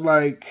 it was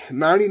like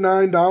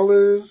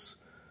 $99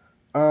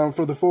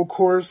 for the full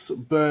course,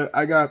 but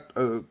I got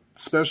a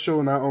special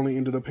and I only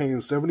ended up paying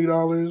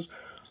 $70.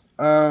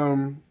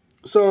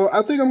 So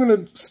I think I'm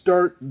going to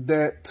start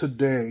that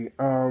today.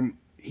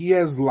 He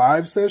has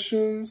live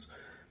sessions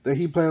that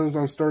he plans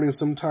on starting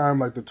sometime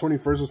like the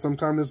 21st or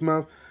sometime this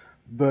month,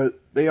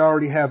 but they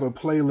already have a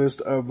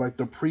playlist of like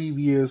the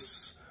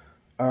previous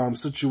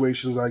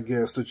situations, I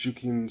guess, that you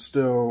can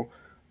still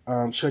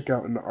check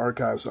out in the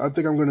archives. So I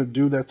think I'm going to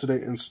do that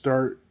today and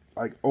start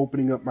like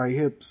opening up my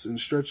hips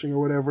and stretching or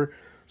whatever.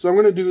 So I'm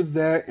going to do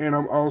that, and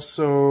I'm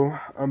also,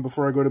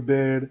 before I go to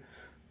bed,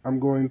 I'm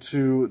going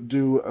to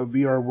do a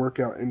VR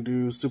workout and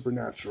do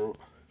Supernatural.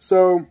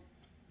 So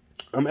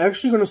I'm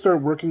actually going to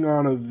start working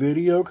on a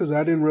video because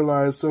I didn't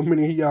realize so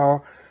many of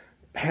y'all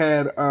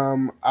had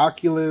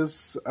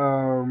Oculus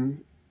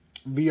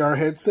VR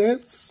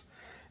headsets,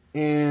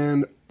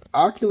 and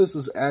Oculus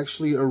is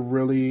actually a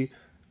really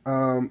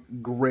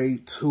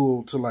great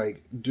tool to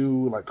like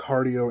do like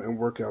cardio and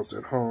workouts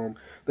at home.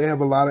 They have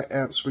a lot of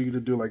apps for you to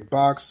do like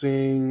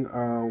boxing,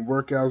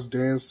 workouts,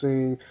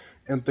 dancing,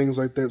 and things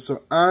like that.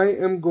 So I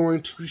am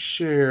going to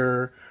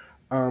share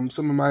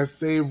some of my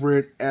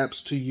favorite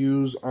apps to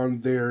use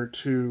on there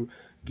to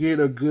get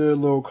a good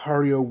little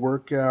cardio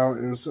workout.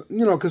 And so,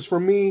 you know, because for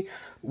me,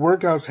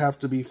 workouts have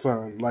to be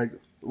fun. Like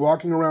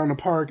walking around the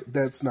park,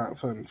 that's not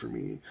fun for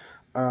me.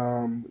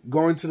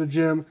 Going to the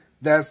gym,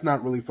 that's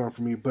not really fun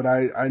for me, but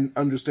I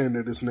understand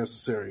that it's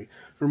necessary.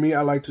 For me,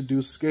 I like to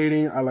do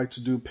skating, I like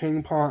to do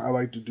ping pong, I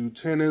like to do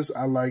tennis,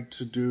 I like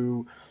to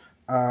do,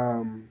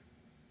 what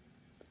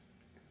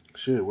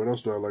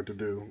else do I like to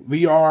do?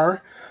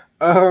 VR.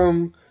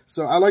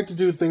 So I like to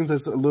do things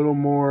that's a little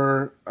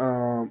more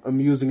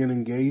amusing and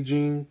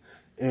engaging.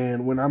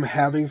 And when I'm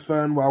having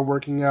fun while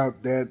working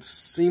out, that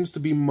seems to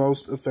be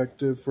most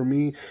effective for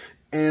me.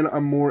 And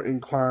I'm more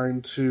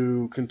inclined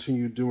to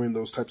continue doing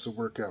those types of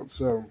workouts.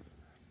 So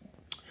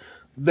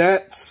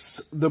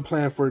that's the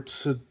plan for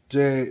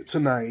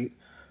tonight.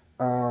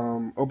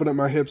 Open up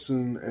my hips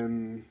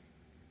and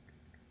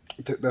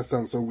that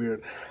sounds so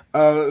weird.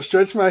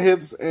 Stretch my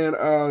hips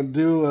and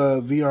do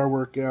a VR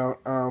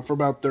workout for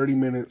about 30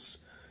 minutes.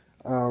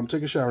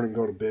 Take a shower and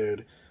go to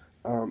bed.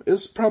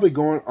 It's probably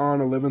going on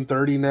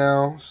 11:30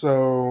 now,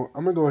 so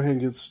I'm gonna go ahead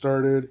and get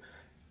started.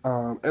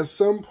 At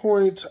some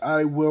point,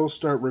 I will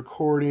start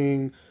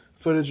recording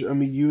footage of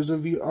me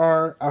using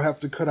VR. I'll have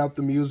to cut out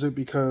the music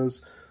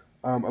because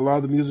a lot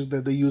of the music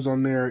that they use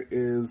on there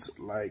is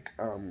like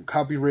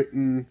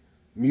copywritten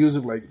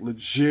music, like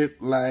legit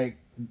like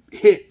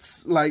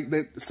hits like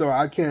that. So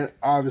I can't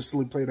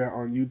obviously play that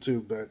on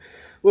YouTube, but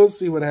we'll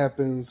see what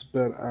happens.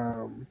 But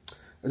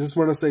I just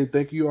want to say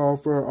thank you all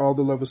for all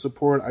the love and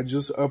support. I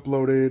just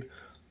uploaded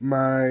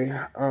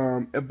my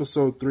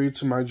episode 3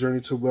 to my journey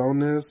to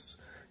wellness,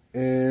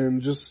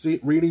 and just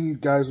reading you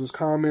guys'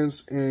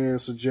 comments and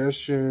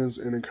suggestions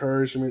and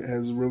encouragement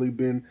has really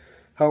been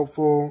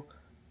helpful.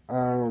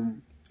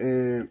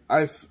 And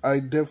I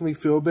definitely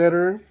feel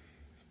better.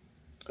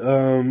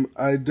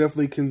 I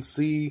definitely can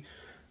see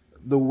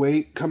the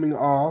weight coming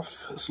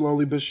off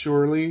slowly but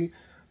surely.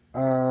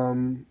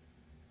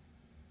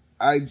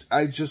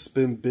 I just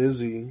been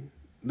busy.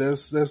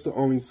 That's the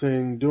only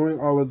thing. Doing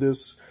all of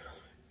this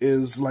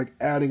is like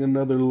adding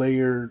another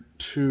layer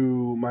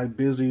to my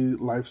busy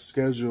life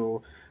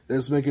schedule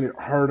that's making it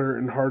harder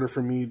and harder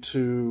for me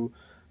to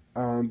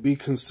be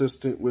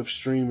consistent with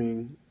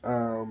streaming.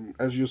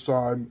 As you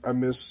saw, I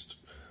missed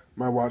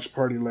my watch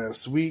party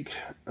last week.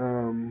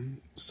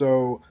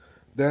 So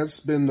that's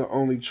been the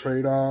only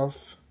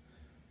trade-off,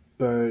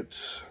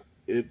 but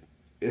it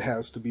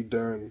has to be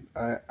done.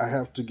 I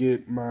have to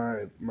get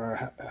my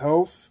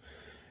health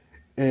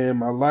and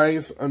my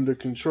life under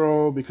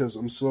control because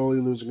I'm slowly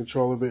losing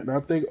control of it. And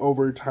I think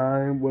over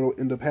time, what will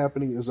end up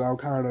happening is I'll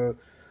kind of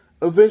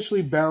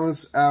eventually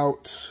balance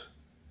out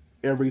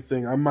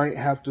everything. I might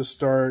have to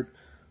start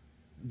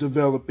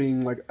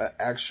developing like an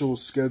actual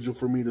schedule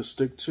for me to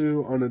stick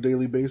to on a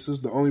daily basis.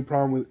 The only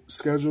problem with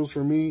schedules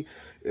for me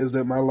is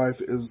that my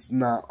life is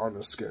not on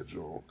a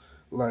schedule.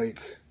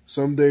 Like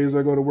some days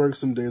I go to work,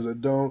 some days I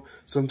don't.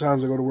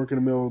 Sometimes I go to work in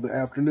the middle of the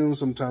afternoon,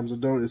 sometimes I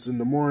don't. It's in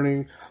the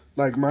morning.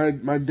 Like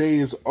my day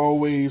is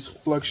always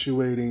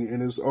fluctuating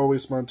and it's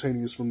always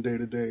spontaneous from day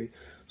to day.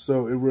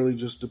 So it really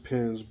just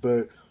depends.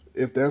 But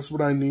if that's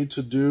what I need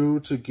to do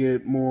to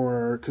get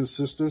more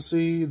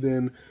consistency,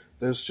 then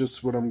that's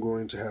just what I'm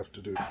going to have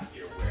to do.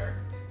 Here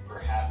where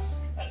perhaps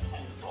a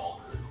tennis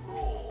ball could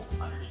roll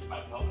underneath my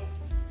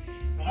pelvis.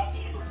 And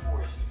option number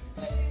 4 is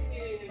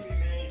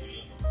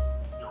maybe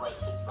your right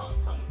hip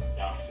bone's coming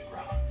down to the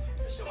ground.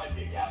 There still might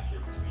be a gap here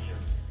between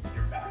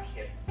your back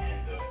hip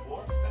and the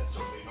floor. That's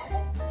totally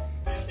normal.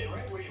 Just stay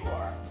right where you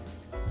are.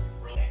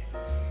 Really.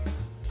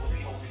 We'll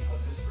be holding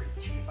poses for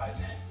 2 to 5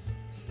 minutes.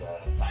 It's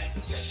a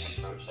science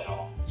stretching approach that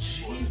I'll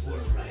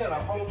Jesus, I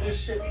gotta hold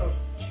this shit for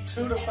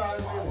 2 to 5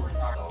 minutes.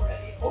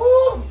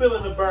 Oh, I'm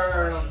feeling the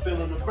burn. I'm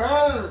feeling the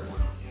burn.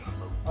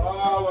 Oh,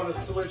 I want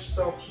to switch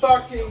so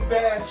fucking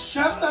bad.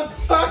 Shut the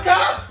fuck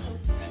up!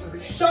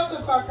 Shut the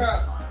fuck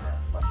up!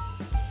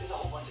 There's a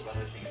whole bunch of other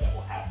things that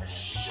will happen.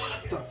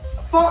 Shut the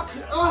fuck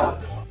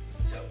up!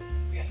 So,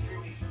 we got 3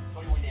 weeks,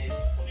 21 days.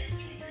 We'll do 2 to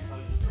 3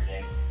 poses per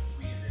day.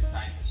 We use this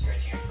science of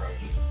stretching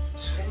approach.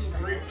 2 to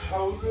 3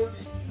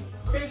 poses?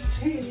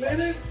 15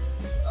 minutes?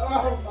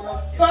 Oh my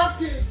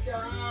fucking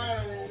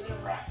god!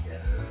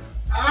 Practice.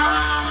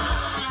 Ah!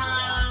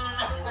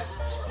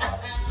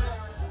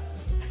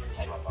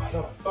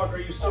 The fuck are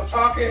you still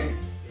talking?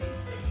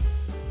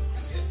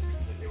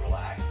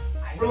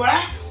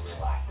 Relaxed?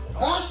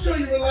 I'll show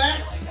you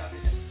relaxed.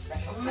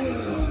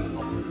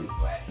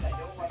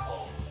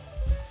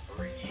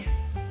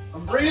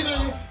 I'm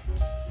breathing.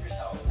 Here's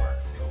how it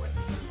works. So when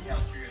you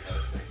count 3 of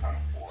those, they come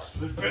 4.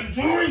 We've been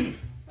doing.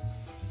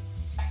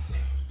 What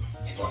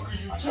the fuck are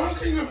you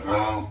talking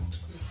about?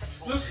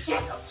 This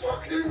shit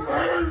fucking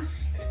hurts.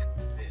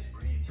 This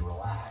breathe to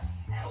relax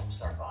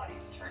helps our body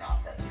turn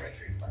off that stretch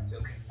reflex.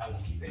 Okay, I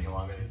won't keep any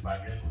longer than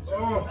 5 minutes. Let's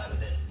Oh, out of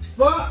this.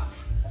 fuck!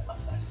 That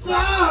left side.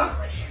 Fuck!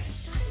 Right here.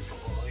 Let's go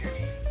below your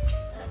knee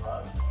and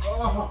above. Oh.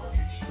 Below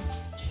your knee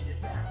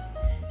and down.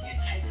 The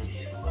intensity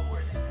is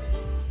lower than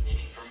pitch.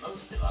 Meaning for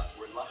most of us,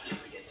 we're lucky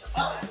if we get to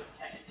 5 of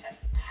 10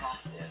 intense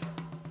passive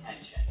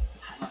tension.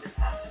 I'm under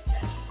passive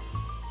tension.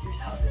 Here's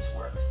how this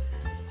works.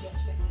 It's just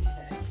 15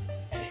 minutes.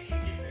 And if you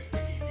do this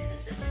 15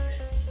 minutes, you'll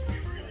be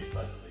really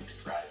pleasantly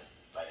surprised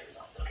by the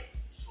results. Okay,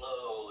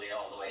 slowly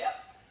all the way up.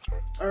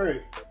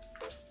 Alright.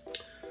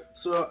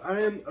 So I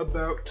am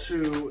about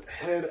to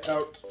head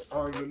out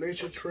on the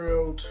nature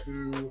trail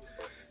to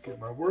get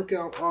my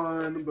workout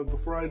on, but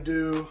before I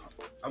do,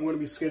 I'm going to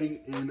be skating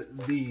in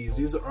these.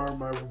 These are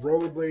my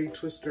rollerblade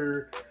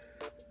twister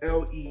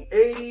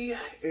LE80,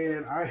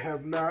 and I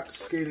have not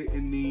skated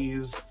in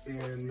these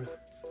in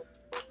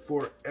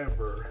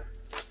forever.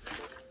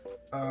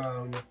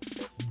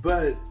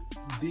 But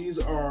these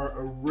are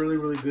a really,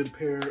 really good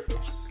pair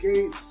of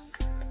skates.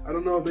 I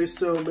don't know if they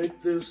still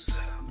make this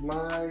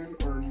line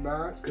or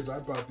not, because I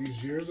bought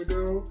these years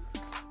ago,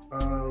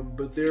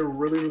 but they're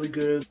really, really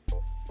good.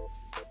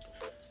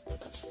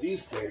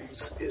 These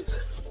things is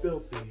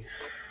filthy.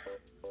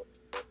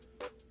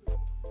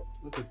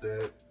 Look at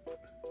that,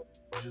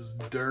 just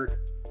dirt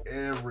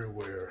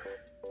everywhere.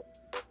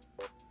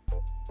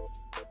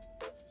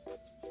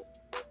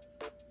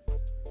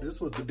 This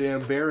is what the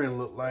damn bearing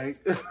looked like.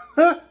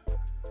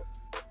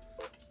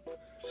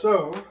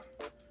 So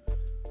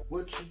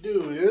what you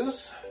do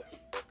is,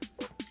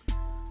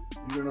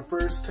 you're gonna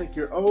first take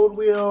your old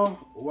wheel,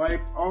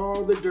 wipe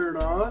all the dirt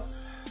off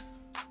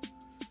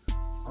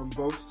on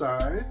both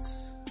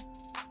sides.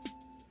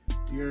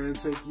 You're gonna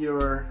take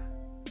your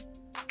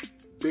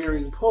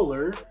bearing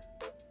puller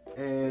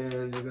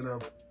and you're gonna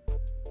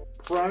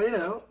pry it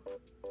out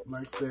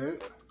like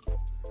that,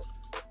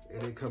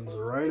 and it comes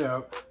right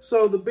out.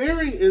 So the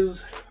bearing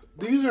is,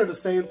 these are the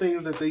same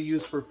things that they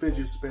use for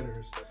fidget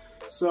spinners.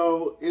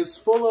 So it's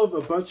full of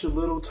a bunch of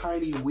little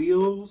tiny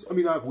wheels, I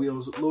mean not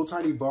wheels, little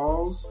tiny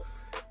balls,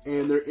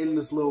 and they're in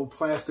this little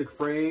plastic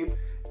frame,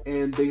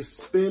 and they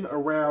spin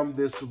around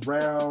this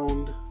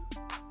round,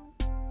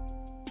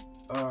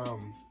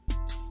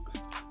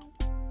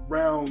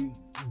 round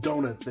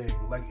donut thing,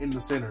 like in the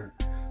center.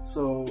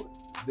 So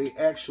they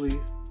actually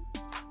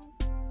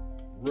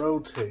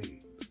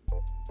rotate.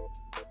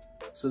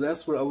 So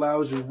that's what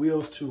allows your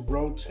wheels to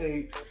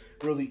rotate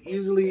really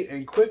easily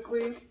and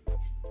quickly.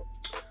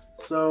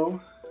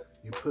 So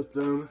you put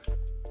them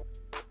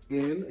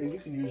in, and you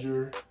can use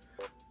your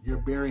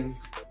bearing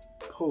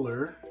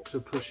puller to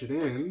push it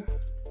in,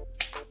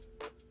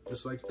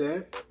 just like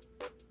that.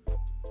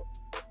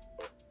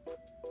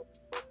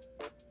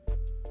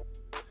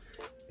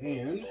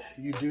 And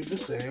you do the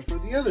same for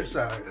the other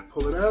side.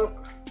 Pull it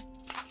out,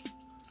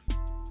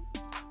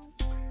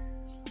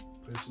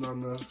 place it on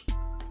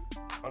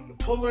the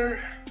puller,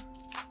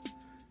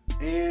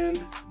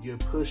 and you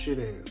push it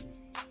in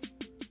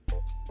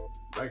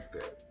like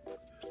that.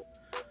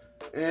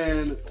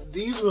 And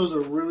these wheels are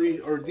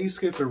really, or these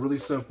skates are really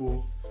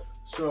simple.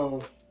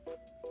 So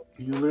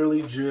you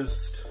literally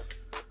just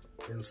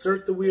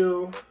insert the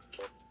wheel,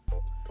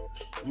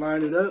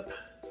 line it up,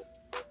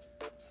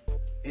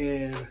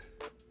 and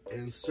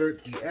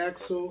insert the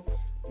axle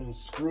and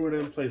screw it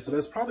in place. So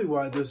that's probably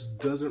why this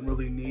doesn't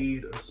really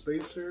need a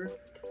spacer.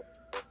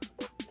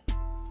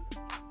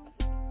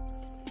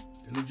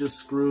 And it just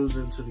screws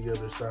into the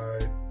other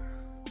side.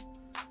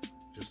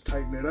 Just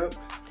tighten it up.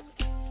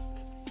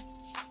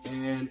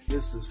 And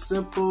it's a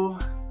simple,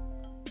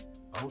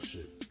 oh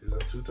shit, is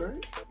that too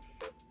tight?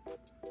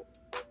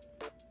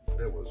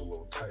 That was a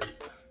little tight.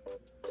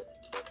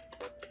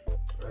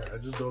 All right, I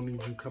just don't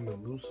need you coming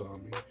loose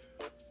on me.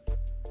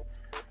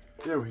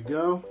 There we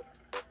go.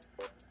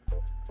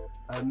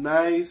 A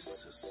nice,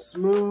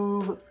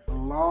 smooth,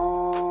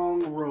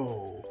 long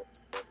roll.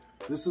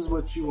 This is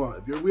what you want.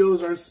 If your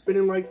wheels aren't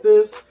spinning like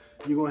this,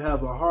 you're gonna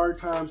have a hard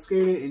time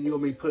skating and you're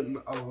gonna be putting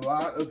a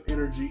lot of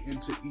energy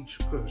into each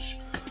push.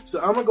 So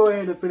I'm gonna go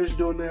ahead and finish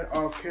doing that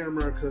off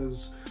camera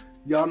because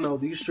y'all know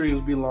these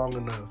streams be long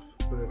enough.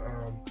 But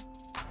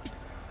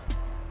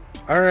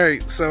all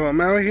right, so I'm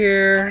out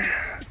here.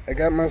 I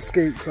got my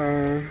skates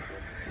on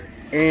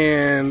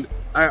and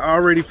I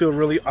already feel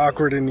really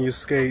awkward in these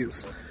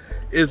skates.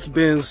 It's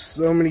been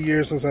so many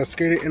years since I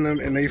skated in them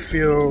and they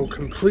feel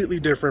completely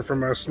different from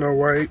my Snow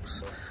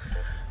Whites,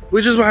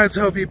 which is why I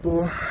tell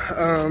people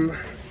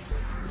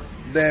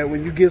that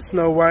when you get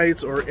Snow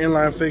Whites or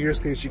inline figure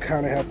skates, you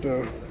kind of have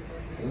to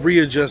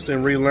readjust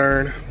and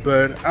relearn.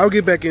 But I'll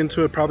get back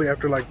into it probably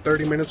after like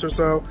 30 minutes or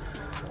so.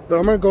 But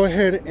I'm gonna go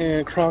ahead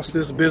and cross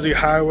this busy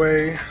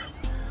highway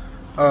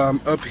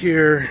up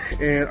here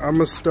and I'm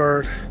gonna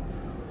start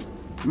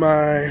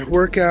my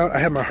workout. I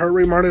have my heart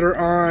rate monitor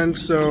on,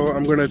 so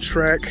I'm gonna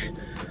track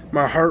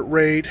my heart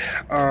rate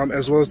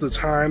as well as the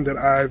time that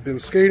I've been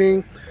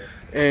skating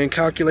and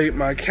calculate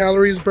my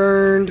calories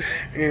burned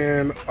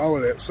and all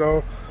of that.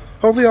 So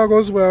hopefully all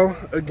goes well.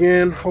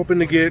 Again, hoping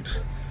to get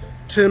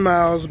 10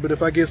 miles, but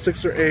if I get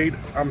 6 or 8,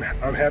 I'm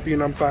happy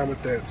and I'm fine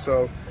with that.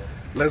 So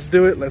let's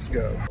do it, let's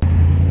go.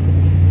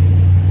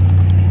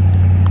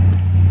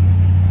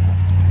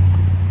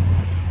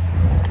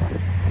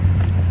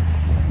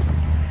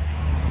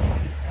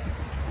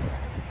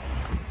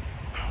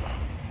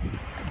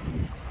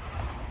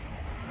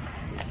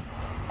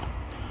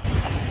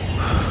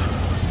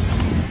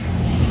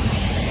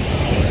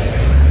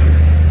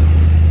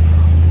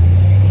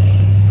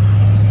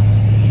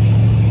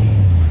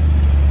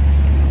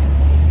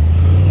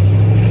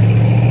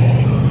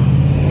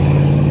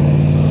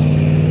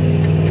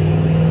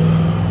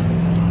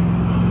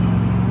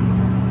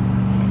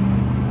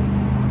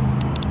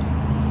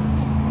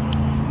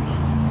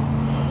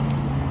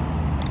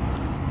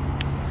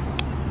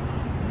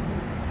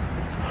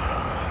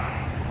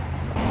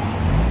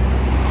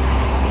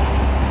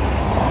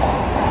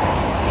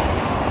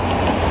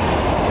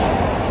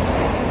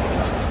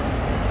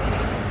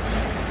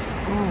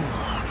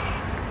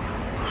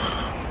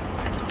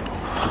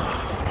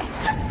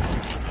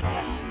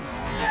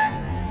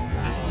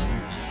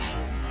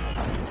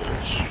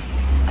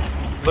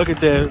 Look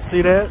at that,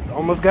 see that?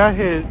 Almost got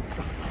hit.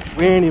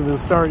 We ain't even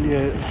started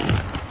yet.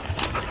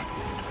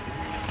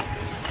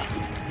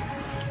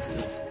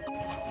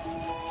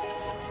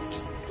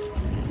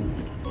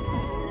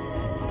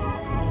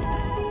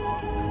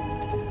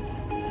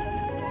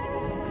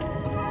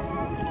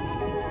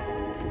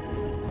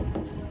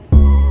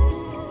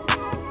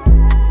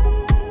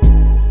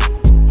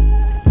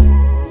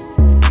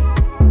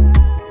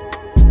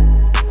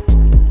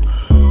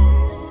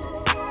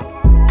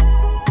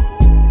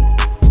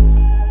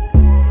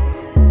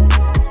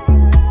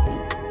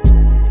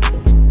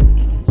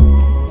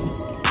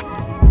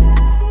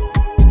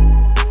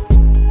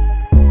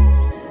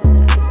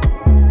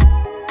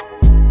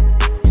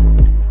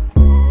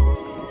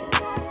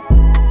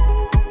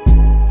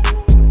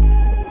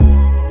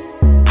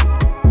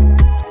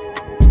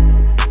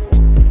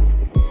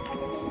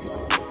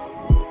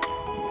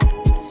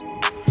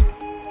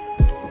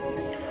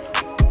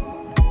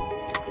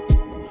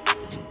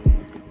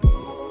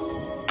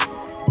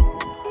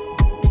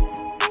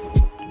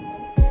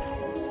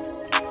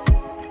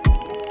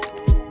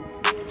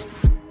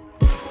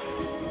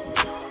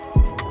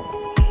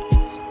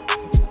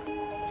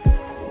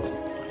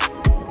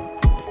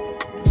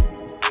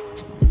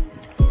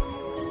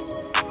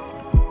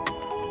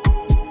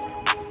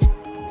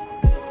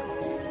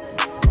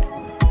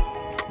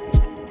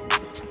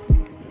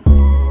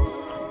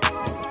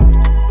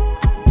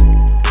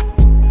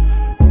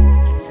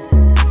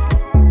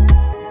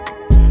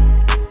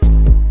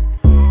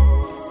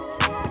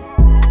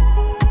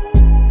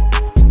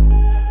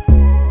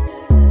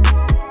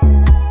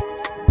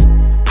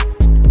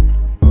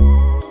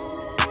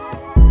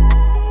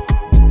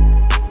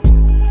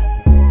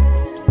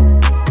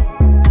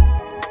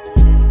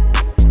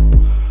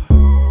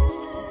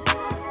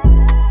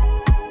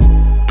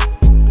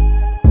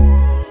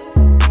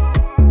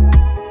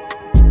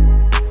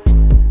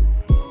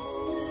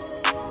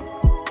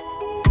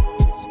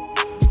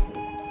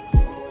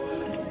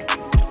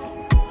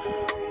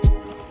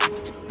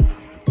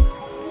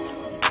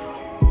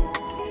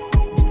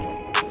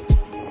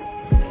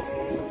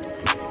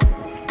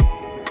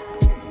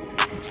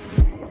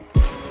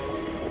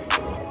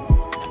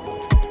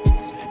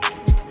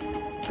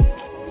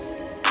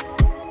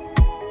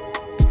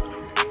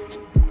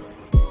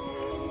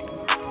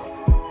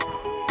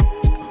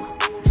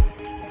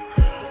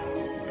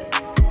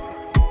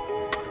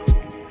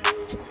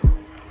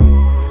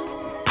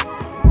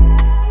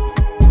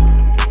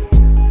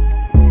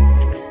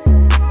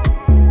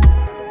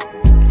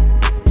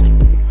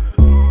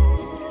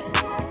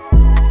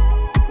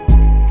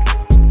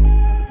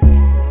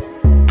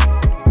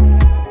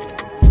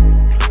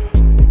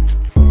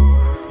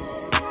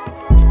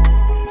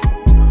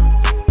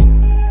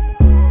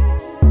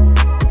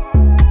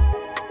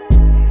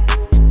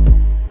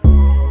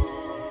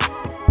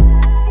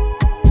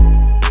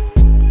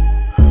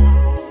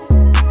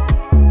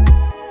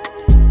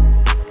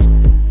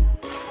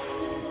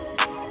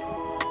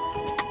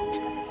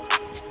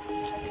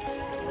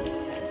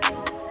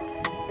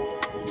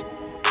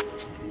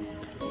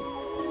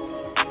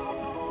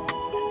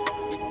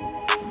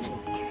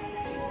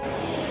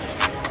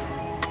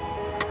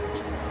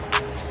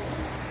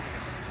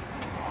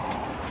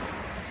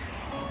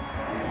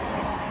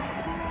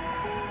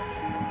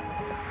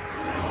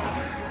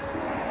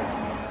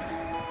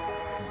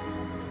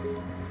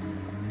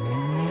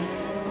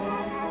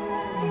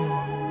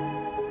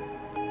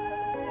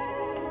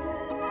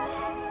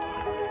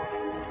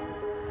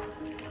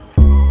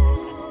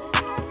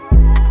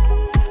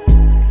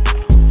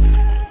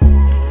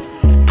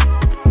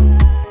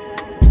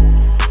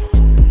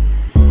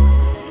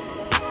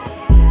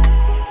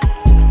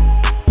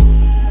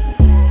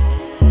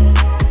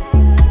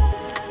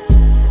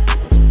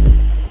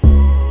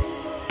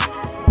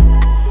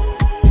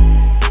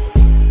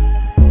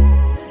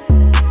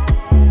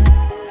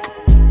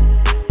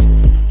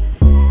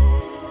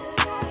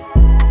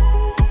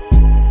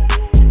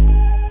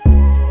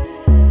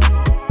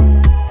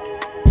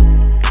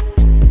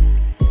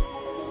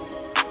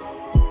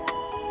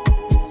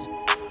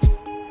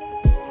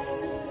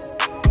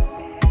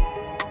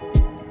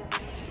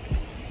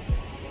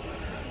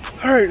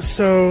 Alright,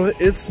 so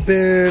it's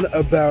been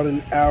about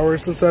an hour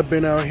since I've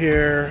been out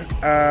here.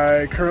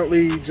 I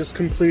currently just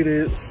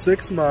completed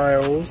 6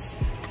 miles.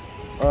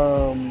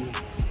 And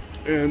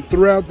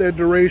throughout that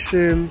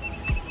duration,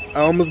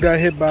 I almost got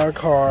hit by a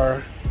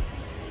car.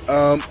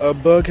 A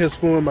bug has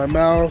flew in my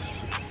mouth,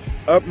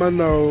 up my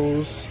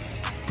nose.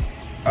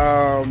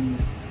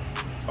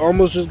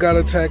 Almost just got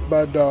attacked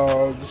by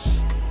dogs.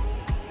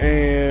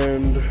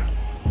 And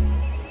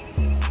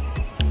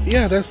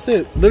yeah, that's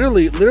it.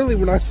 Literally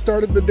when I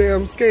started the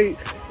damn skate,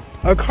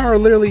 a car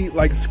literally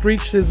like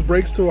screeched his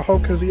brakes to a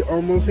halt because he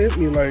almost hit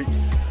me. Like,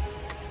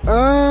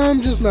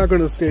 I'm just not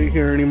gonna skate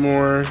here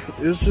anymore.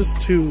 It's just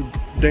too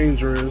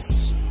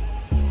dangerous.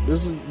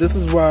 This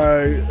is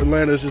why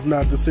Atlanta's just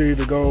not the city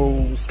to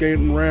go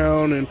skating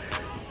around. And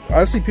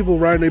I see people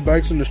riding their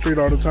bikes in the street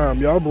all the time.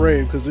 Y'all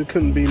brave, because it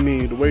couldn't be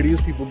me. The way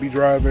these people be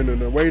driving and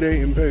the way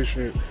they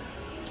impatient.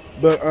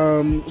 But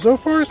so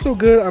far so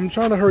good. I'm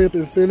trying to hurry up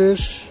and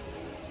finish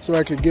so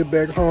I could get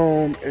back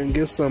home and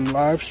get some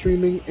live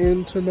streaming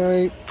in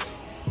tonight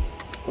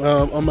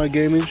on my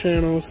gaming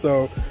channel.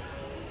 So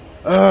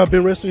I've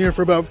been resting here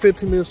for about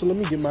 15 minutes, so let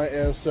me get my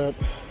ass up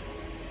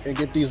and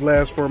get these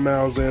last 4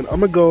 miles in. I'm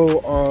gonna go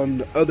on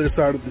the other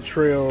side of the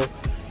trail,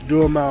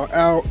 do a mile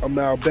out, a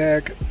mile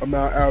back, a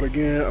mile out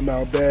again, a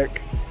mile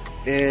back,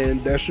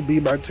 and that should be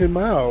my 10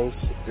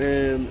 miles,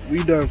 and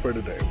we done for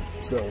the day.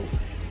 So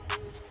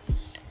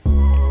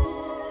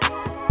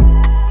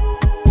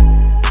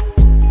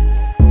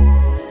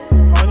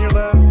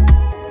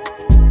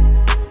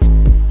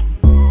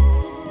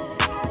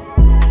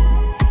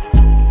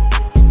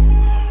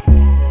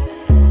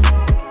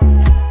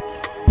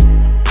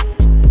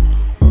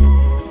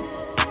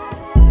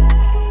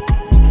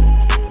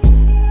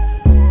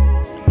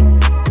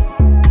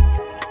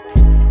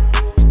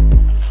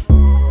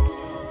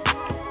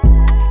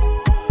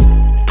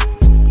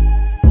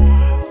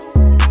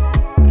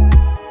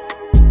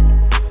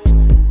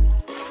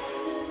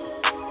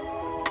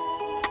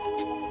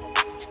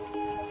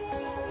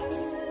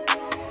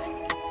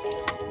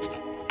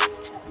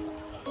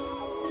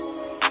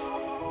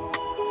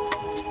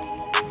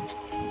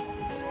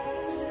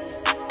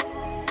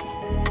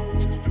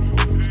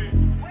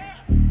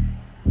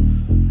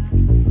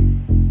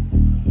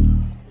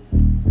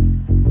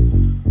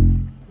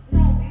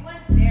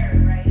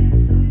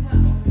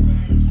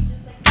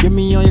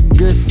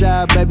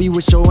side, baby,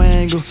 what's your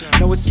angle?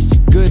 Know it's just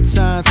a good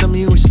time, tell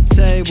me what's your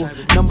table.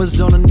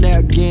 Numbers on the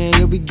net again,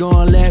 you'll be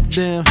going lap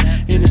down.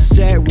 In the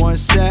set, one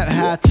set,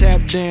 high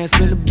tap dance,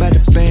 spin about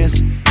the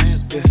bands.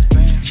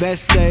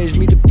 Backstage,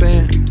 meet the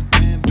band.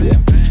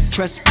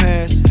 Press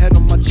pass, head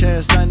on my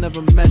chest, I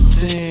never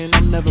messin',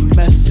 I'm never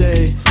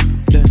messy.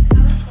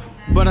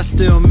 But I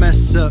still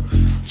mess up.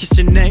 Kiss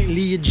your neck,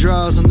 leave your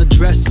drawers on the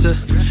dresser.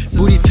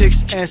 Booty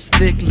pics ass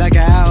thick like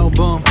an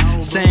album.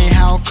 Saying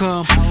how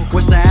come,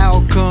 what's the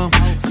outcome?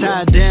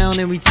 Tied down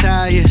and we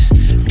tired.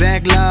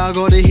 Backlog,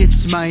 all the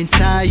hits, my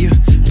entire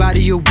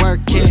body you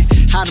working.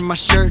 Hot in my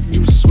shirt,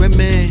 you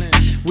swimming.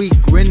 We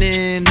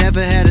grinning,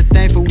 never had a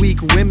thing for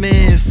weak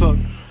women. Fuck.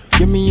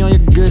 Get me on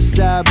your good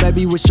side,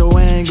 baby, what's your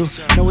angle?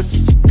 Know it's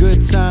just a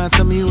good time,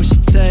 tell me what's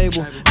your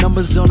table.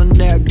 Numbers on the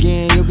net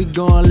again, you'll be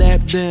going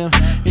lap down.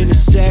 In the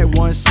set,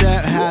 one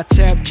set, high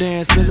tap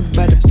dance, spin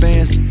about the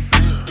bands.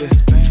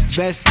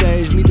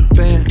 Backstage, meet the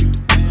band.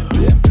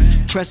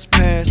 Press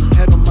pass,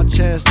 head on my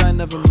chest, I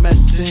never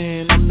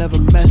messin', I'm never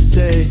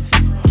messy.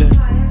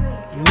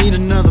 Need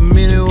another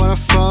minute what I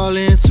fall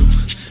into.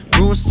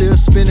 Room still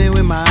spinning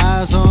with my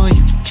eyes on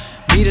you.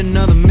 Need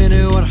another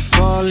minute what I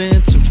fall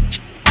into.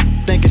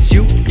 Think it's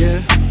you, yeah.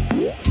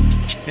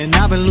 And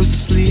I've been losing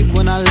sleep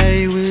when I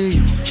lay with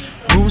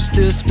you. Room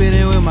still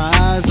spinning with my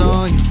eyes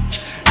on you.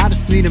 I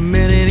just need a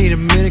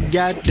minute,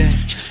 goddamn.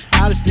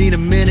 I just need a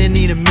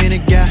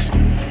minute, God.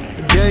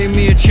 Gave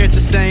me a chance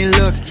to say,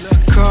 look.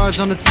 Cards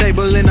on the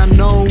table and I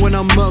know when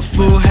I'm up,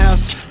 full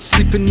house.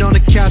 Sleeping on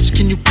the couch,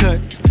 can you cut?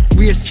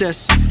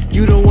 Reassess,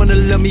 you don't wanna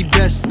love me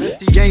best.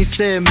 Game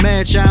said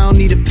match, I don't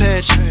need a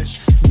patch.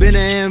 Been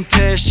an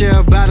empath, share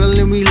a bottle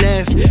and we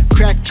laugh.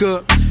 Crack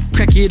up,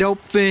 crack it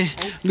open.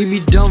 Leave me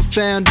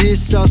dumbfounded,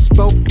 soft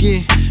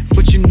spoken.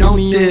 But you know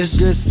this.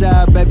 Good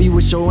side, baby,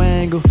 what's your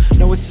angle?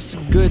 Know it's just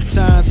a good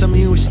time, tell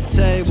me what's your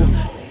table.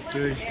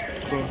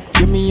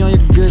 Get me on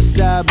your good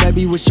side,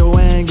 baby, what's your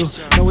angle?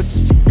 Know it's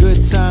just a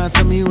good time,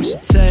 tell me what's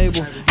your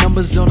table.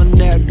 Numbers on the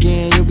net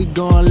again, you'll be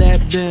going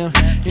lap down.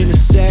 In the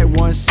set,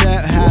 one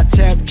set, high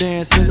tap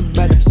dance, spin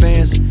about the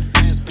bands.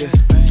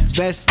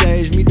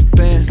 Backstage, meet the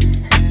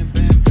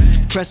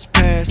band. Press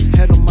pass,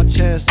 head on my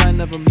chest, I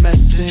never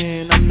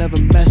messin', I'm never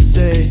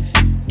messy.